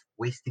fear of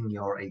wasting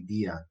your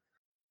idea.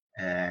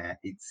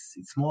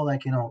 It's more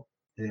like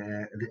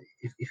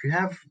if you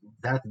have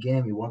that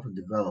game you want to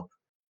develop,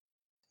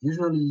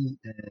 usually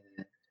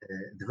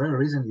the very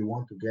reason you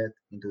want to get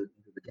into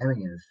the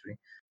gaming industry.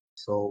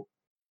 So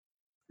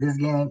this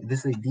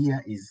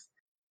idea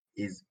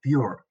is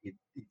pure.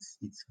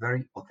 It's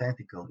very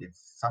authentical.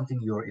 It's something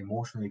you're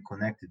emotionally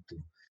connected to.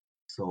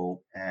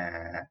 So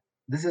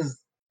this is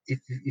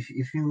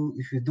if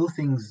you do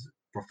things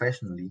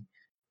professionally,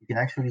 you can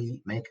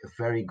actually make a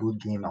very good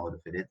game out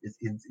of it.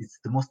 It's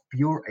the most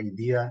pure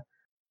idea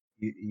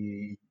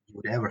you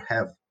would ever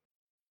have.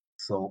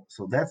 So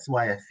that's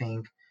why I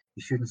think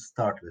you shouldn't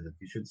start with it.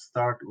 You should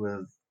start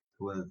with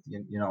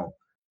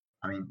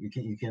I mean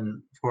you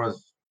can of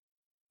course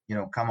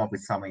come up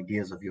with some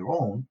ideas of your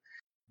own,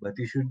 but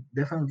you should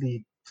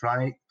definitely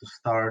try to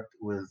start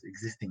with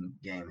existing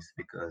games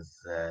because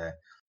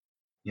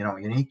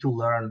you need to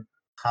learn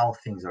how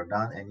things are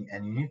done,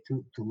 and you need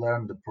to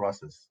learn the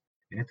process.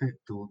 You need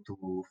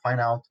to find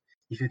out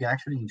if you can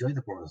actually enjoy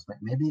the process.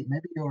 Maybe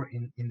you're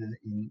in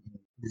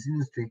this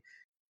industry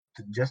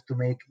just to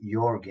make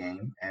your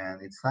game,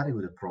 and it's not a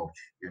good approach.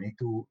 You need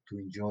to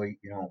enjoy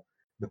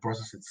the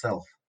process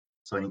itself.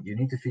 So you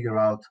need to figure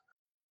out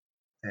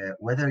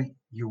whether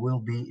you will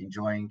be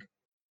enjoying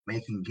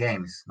making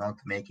games, not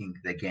making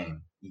the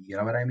game. You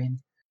know what I mean?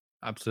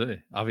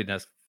 Absolutely. I think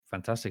that's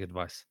fantastic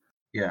advice.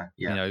 Yeah,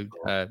 You yeah.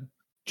 know,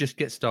 just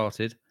get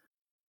started.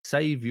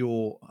 Save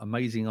your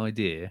amazing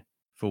idea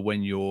for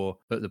when you're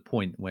at the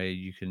point where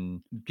you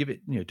can give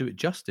it, do it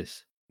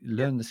justice.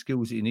 Yeah, Learn the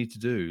skills that you need to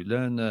do.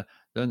 Learn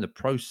the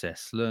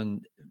process.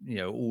 Learn,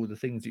 all the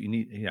things that you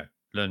need.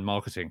 Learn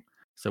marketing.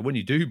 So when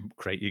you do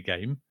create your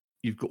game,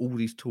 you've got all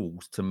these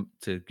tools to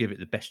give it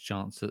the best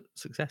chance at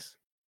success.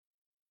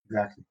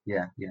 exactly.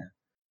 Yeah, yeah.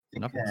 I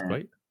And I think, think it's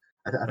great.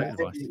 I Great think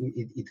advice.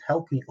 it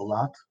helped me a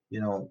lot,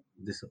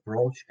 this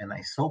approach. And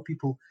I saw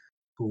people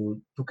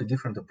who took a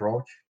different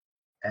approach,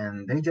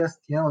 and they just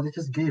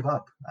gave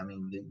up. I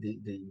mean,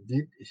 they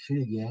did a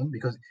shitty game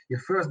because your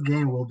first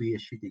game will be a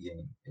shitty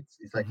game.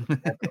 It's like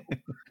inevitable.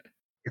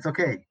 It's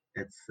okay.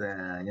 It's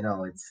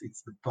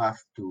the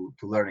path to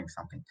learning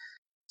something.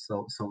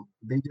 So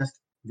they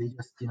just they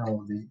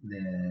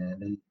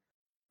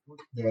put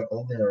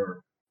all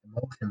their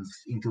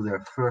emotions into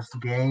their first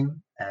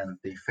game, and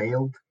they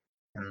failed,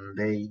 and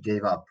they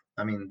gave up.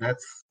 I mean,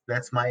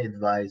 that's my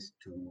advice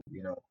to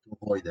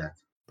avoid that.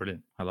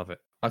 Brilliant. I love it.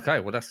 Okay,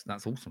 well that's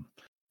awesome.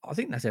 I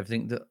think that's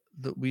everything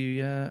that we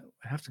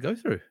have to go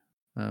through.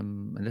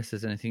 Unless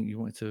there's anything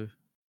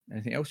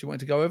else you wanted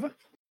to go over?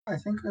 I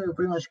think I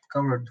pretty much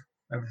covered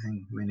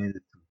everything we needed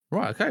to.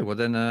 Right. Okay. Well,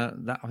 then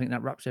I think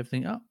that wraps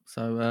everything up.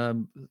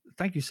 So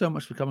thank you so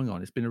much for coming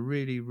on. It's been a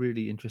really,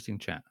 really interesting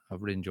chat.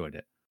 I've really enjoyed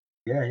it.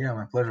 Yeah,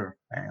 my pleasure.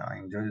 I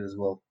enjoyed it as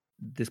well.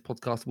 This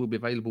podcast will be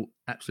available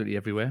absolutely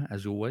everywhere,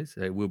 as always.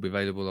 It will be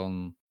available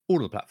on all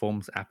the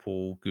platforms: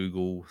 Apple,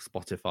 Google,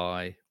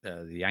 Spotify,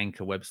 the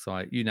Anchor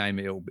website. You name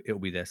it, it'll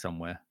be there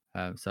somewhere.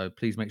 So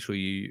please make sure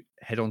you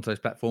head on to those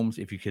platforms.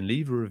 If you can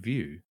leave a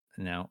review,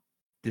 now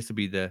this will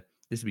be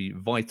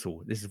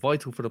vital. This is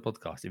vital for the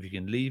podcast. If you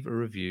can leave a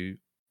review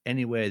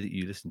anywhere that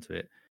you listen to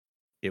it,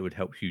 it would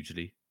help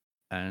hugely.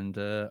 And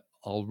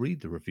I'll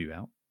read the review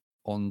out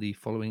on the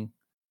following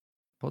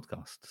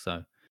podcast.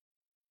 So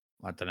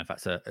I don't know if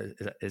that's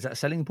is that a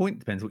selling point?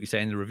 Depends what you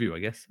say in the review, I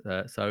guess.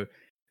 So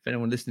if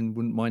anyone listening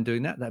wouldn't mind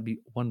doing that, that'd be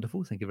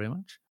wonderful. Thank you very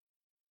much.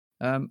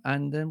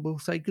 And then we'll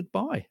say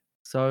goodbye.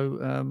 So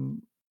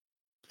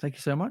thank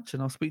you so much,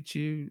 and I'll speak to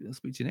you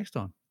next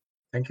time.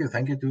 Thank you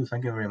too.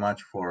 Thank you very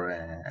much for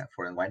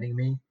inviting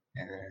me.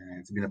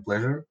 It's been a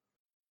pleasure,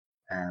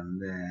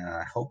 and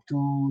I hope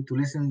to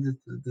listen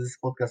to this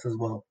podcast as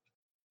well.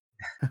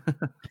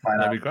 Find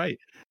That'd out. be great.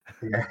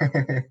 Yeah.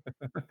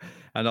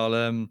 And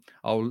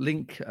I'll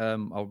link.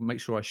 I'll make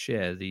sure I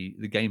share the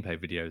gameplay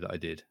video that I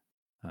did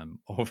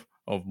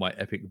of my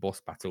epic boss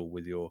battle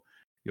with your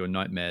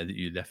nightmare that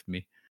you left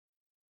me.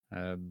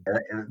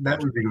 That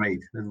would be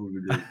great. That would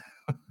be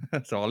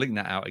good. So I'll link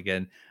that out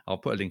again. I'll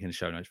put a link in the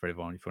show notes for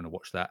everyone if you want to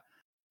watch that.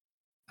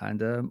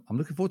 And I'm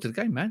looking forward to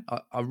the game, man.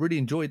 I really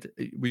enjoyed.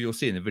 Well, you'll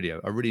see in the video.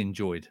 I really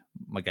enjoyed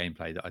my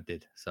gameplay that I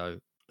did. So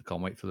I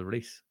can't wait for the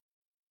release.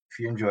 If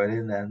you enjoyed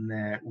it, then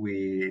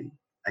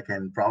I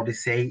can proudly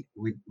say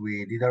we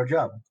did our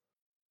job.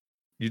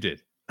 You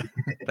did.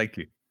 Thank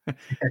you.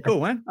 Cool,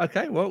 man.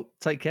 Okay, well,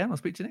 take care. I'll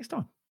speak to you next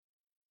time.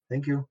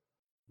 Thank you.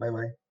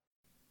 Bye.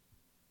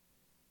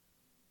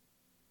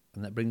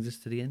 And that brings us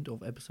to the end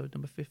of episode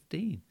number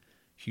 15.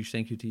 Huge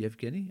thank you to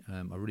Yevgeny.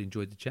 I really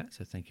enjoyed the chat,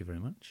 so thank you very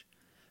much.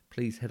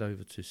 Please head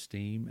over to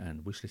Steam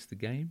and wishlist the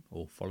game,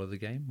 or follow the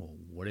game, or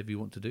whatever you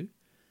want to do.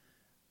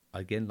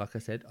 Again, like I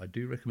said, I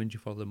do recommend you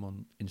follow them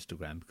on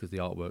Instagram because the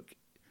artwork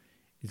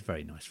is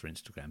very nice for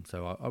Instagram.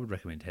 So I would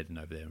recommend heading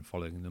over there and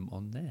following them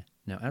on there.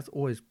 Now, as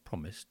always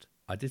promised,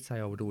 I did say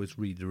I would always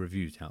read the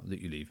reviews out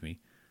that you leave me.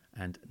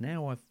 And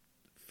now I've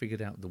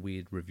figured out the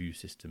weird review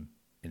system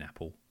in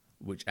Apple,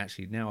 which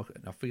actually now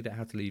I've figured out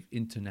how to leave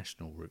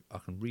international. I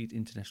can read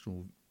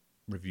international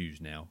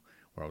reviews now,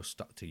 where I was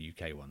stuck to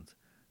UK ones.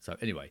 So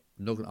anyway,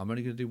 I'm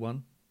only going to do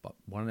one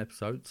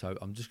episode. So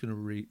I'm just going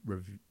to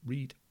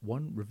read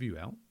one review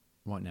out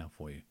right now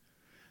for you.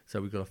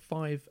 So we've got a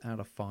 5 out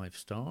of 5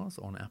 stars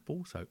on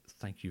Apple. So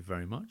thank you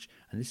very much.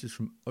 And this is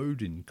from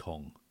Odin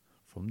Kong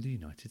from the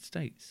United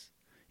States.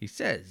 He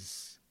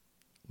says,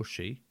 or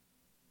she,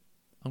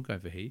 I'm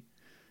going for he.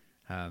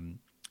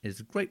 It's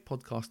a great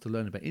podcast to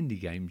learn about indie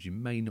games you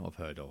may not have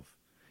heard of.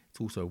 It's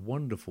also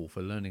wonderful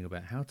for learning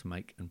about how to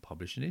make and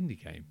publish an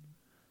indie game.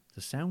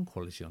 The sound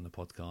quality on the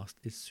podcast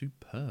is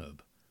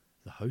superb.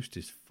 The host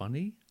is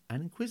funny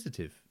and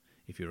inquisitive.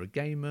 If you're a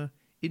gamer,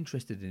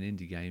 interested in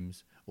indie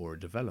games, or a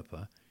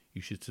developer,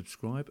 you should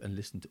subscribe and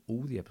listen to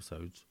all the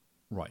episodes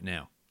right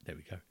now. There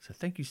we go. So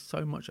thank you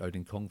so much,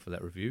 Odin Kong, for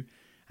that review.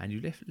 And you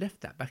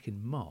left that back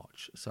in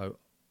March, so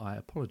I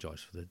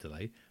apologise for the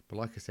delay. But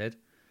like I said,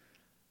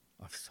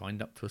 I've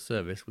signed up to a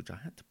service which I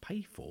had to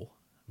pay for.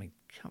 I mean,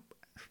 I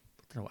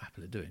don't know what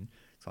Apple are doing.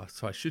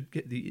 So I should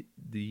get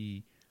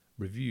the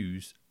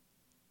reviews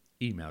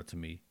emailed to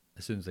me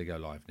as soon as they go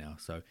live now.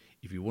 So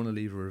if you want to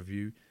leave a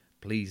review,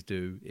 please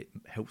do. It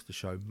helps the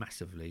show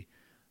massively.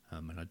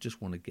 And I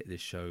just want to get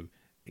this show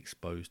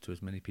exposed to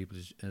as many people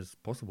as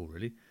possible,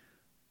 really.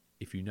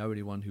 If you know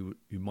anyone who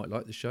might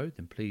like the show,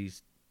 then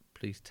please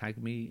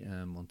tag me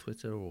on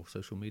Twitter or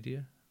social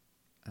media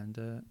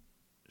and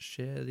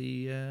share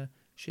the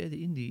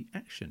indie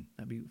action.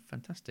 That'd be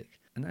fantastic.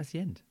 And that's the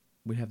end.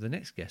 We have the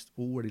next guest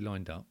already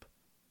lined up,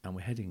 and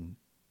we're heading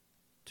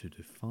to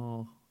the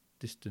far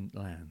distant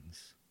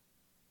lands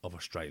of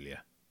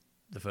Australia.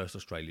 The first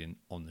Australian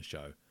on the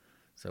show.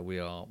 So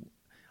I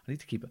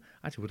need to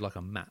would like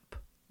a map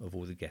of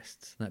all the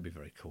guests. That'd be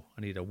very cool.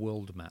 I need a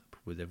world map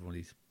with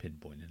everybody's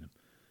pinpoint in them.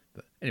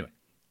 But anyway,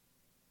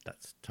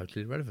 that's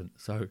totally irrelevant.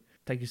 So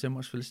thank you so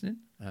much for listening.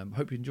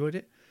 Hope you enjoyed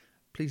it.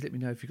 Please let me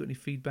know if you've got any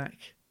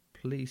feedback.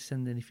 Please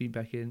send any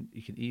feedback in.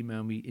 You can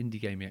email me,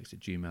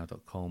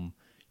 indiegamiex@gmail.com.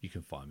 You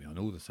can find me on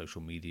all the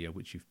social media,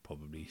 which you've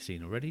probably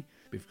seen already.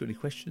 But if you've got any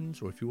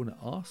questions, or if you want to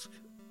ask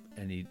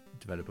any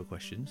developer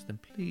questions, then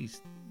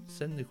please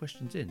send the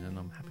questions in and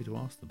I'm happy to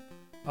ask them.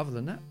 Other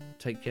than that,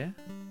 take care.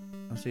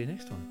 I'll see you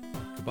next time.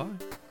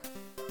 Goodbye.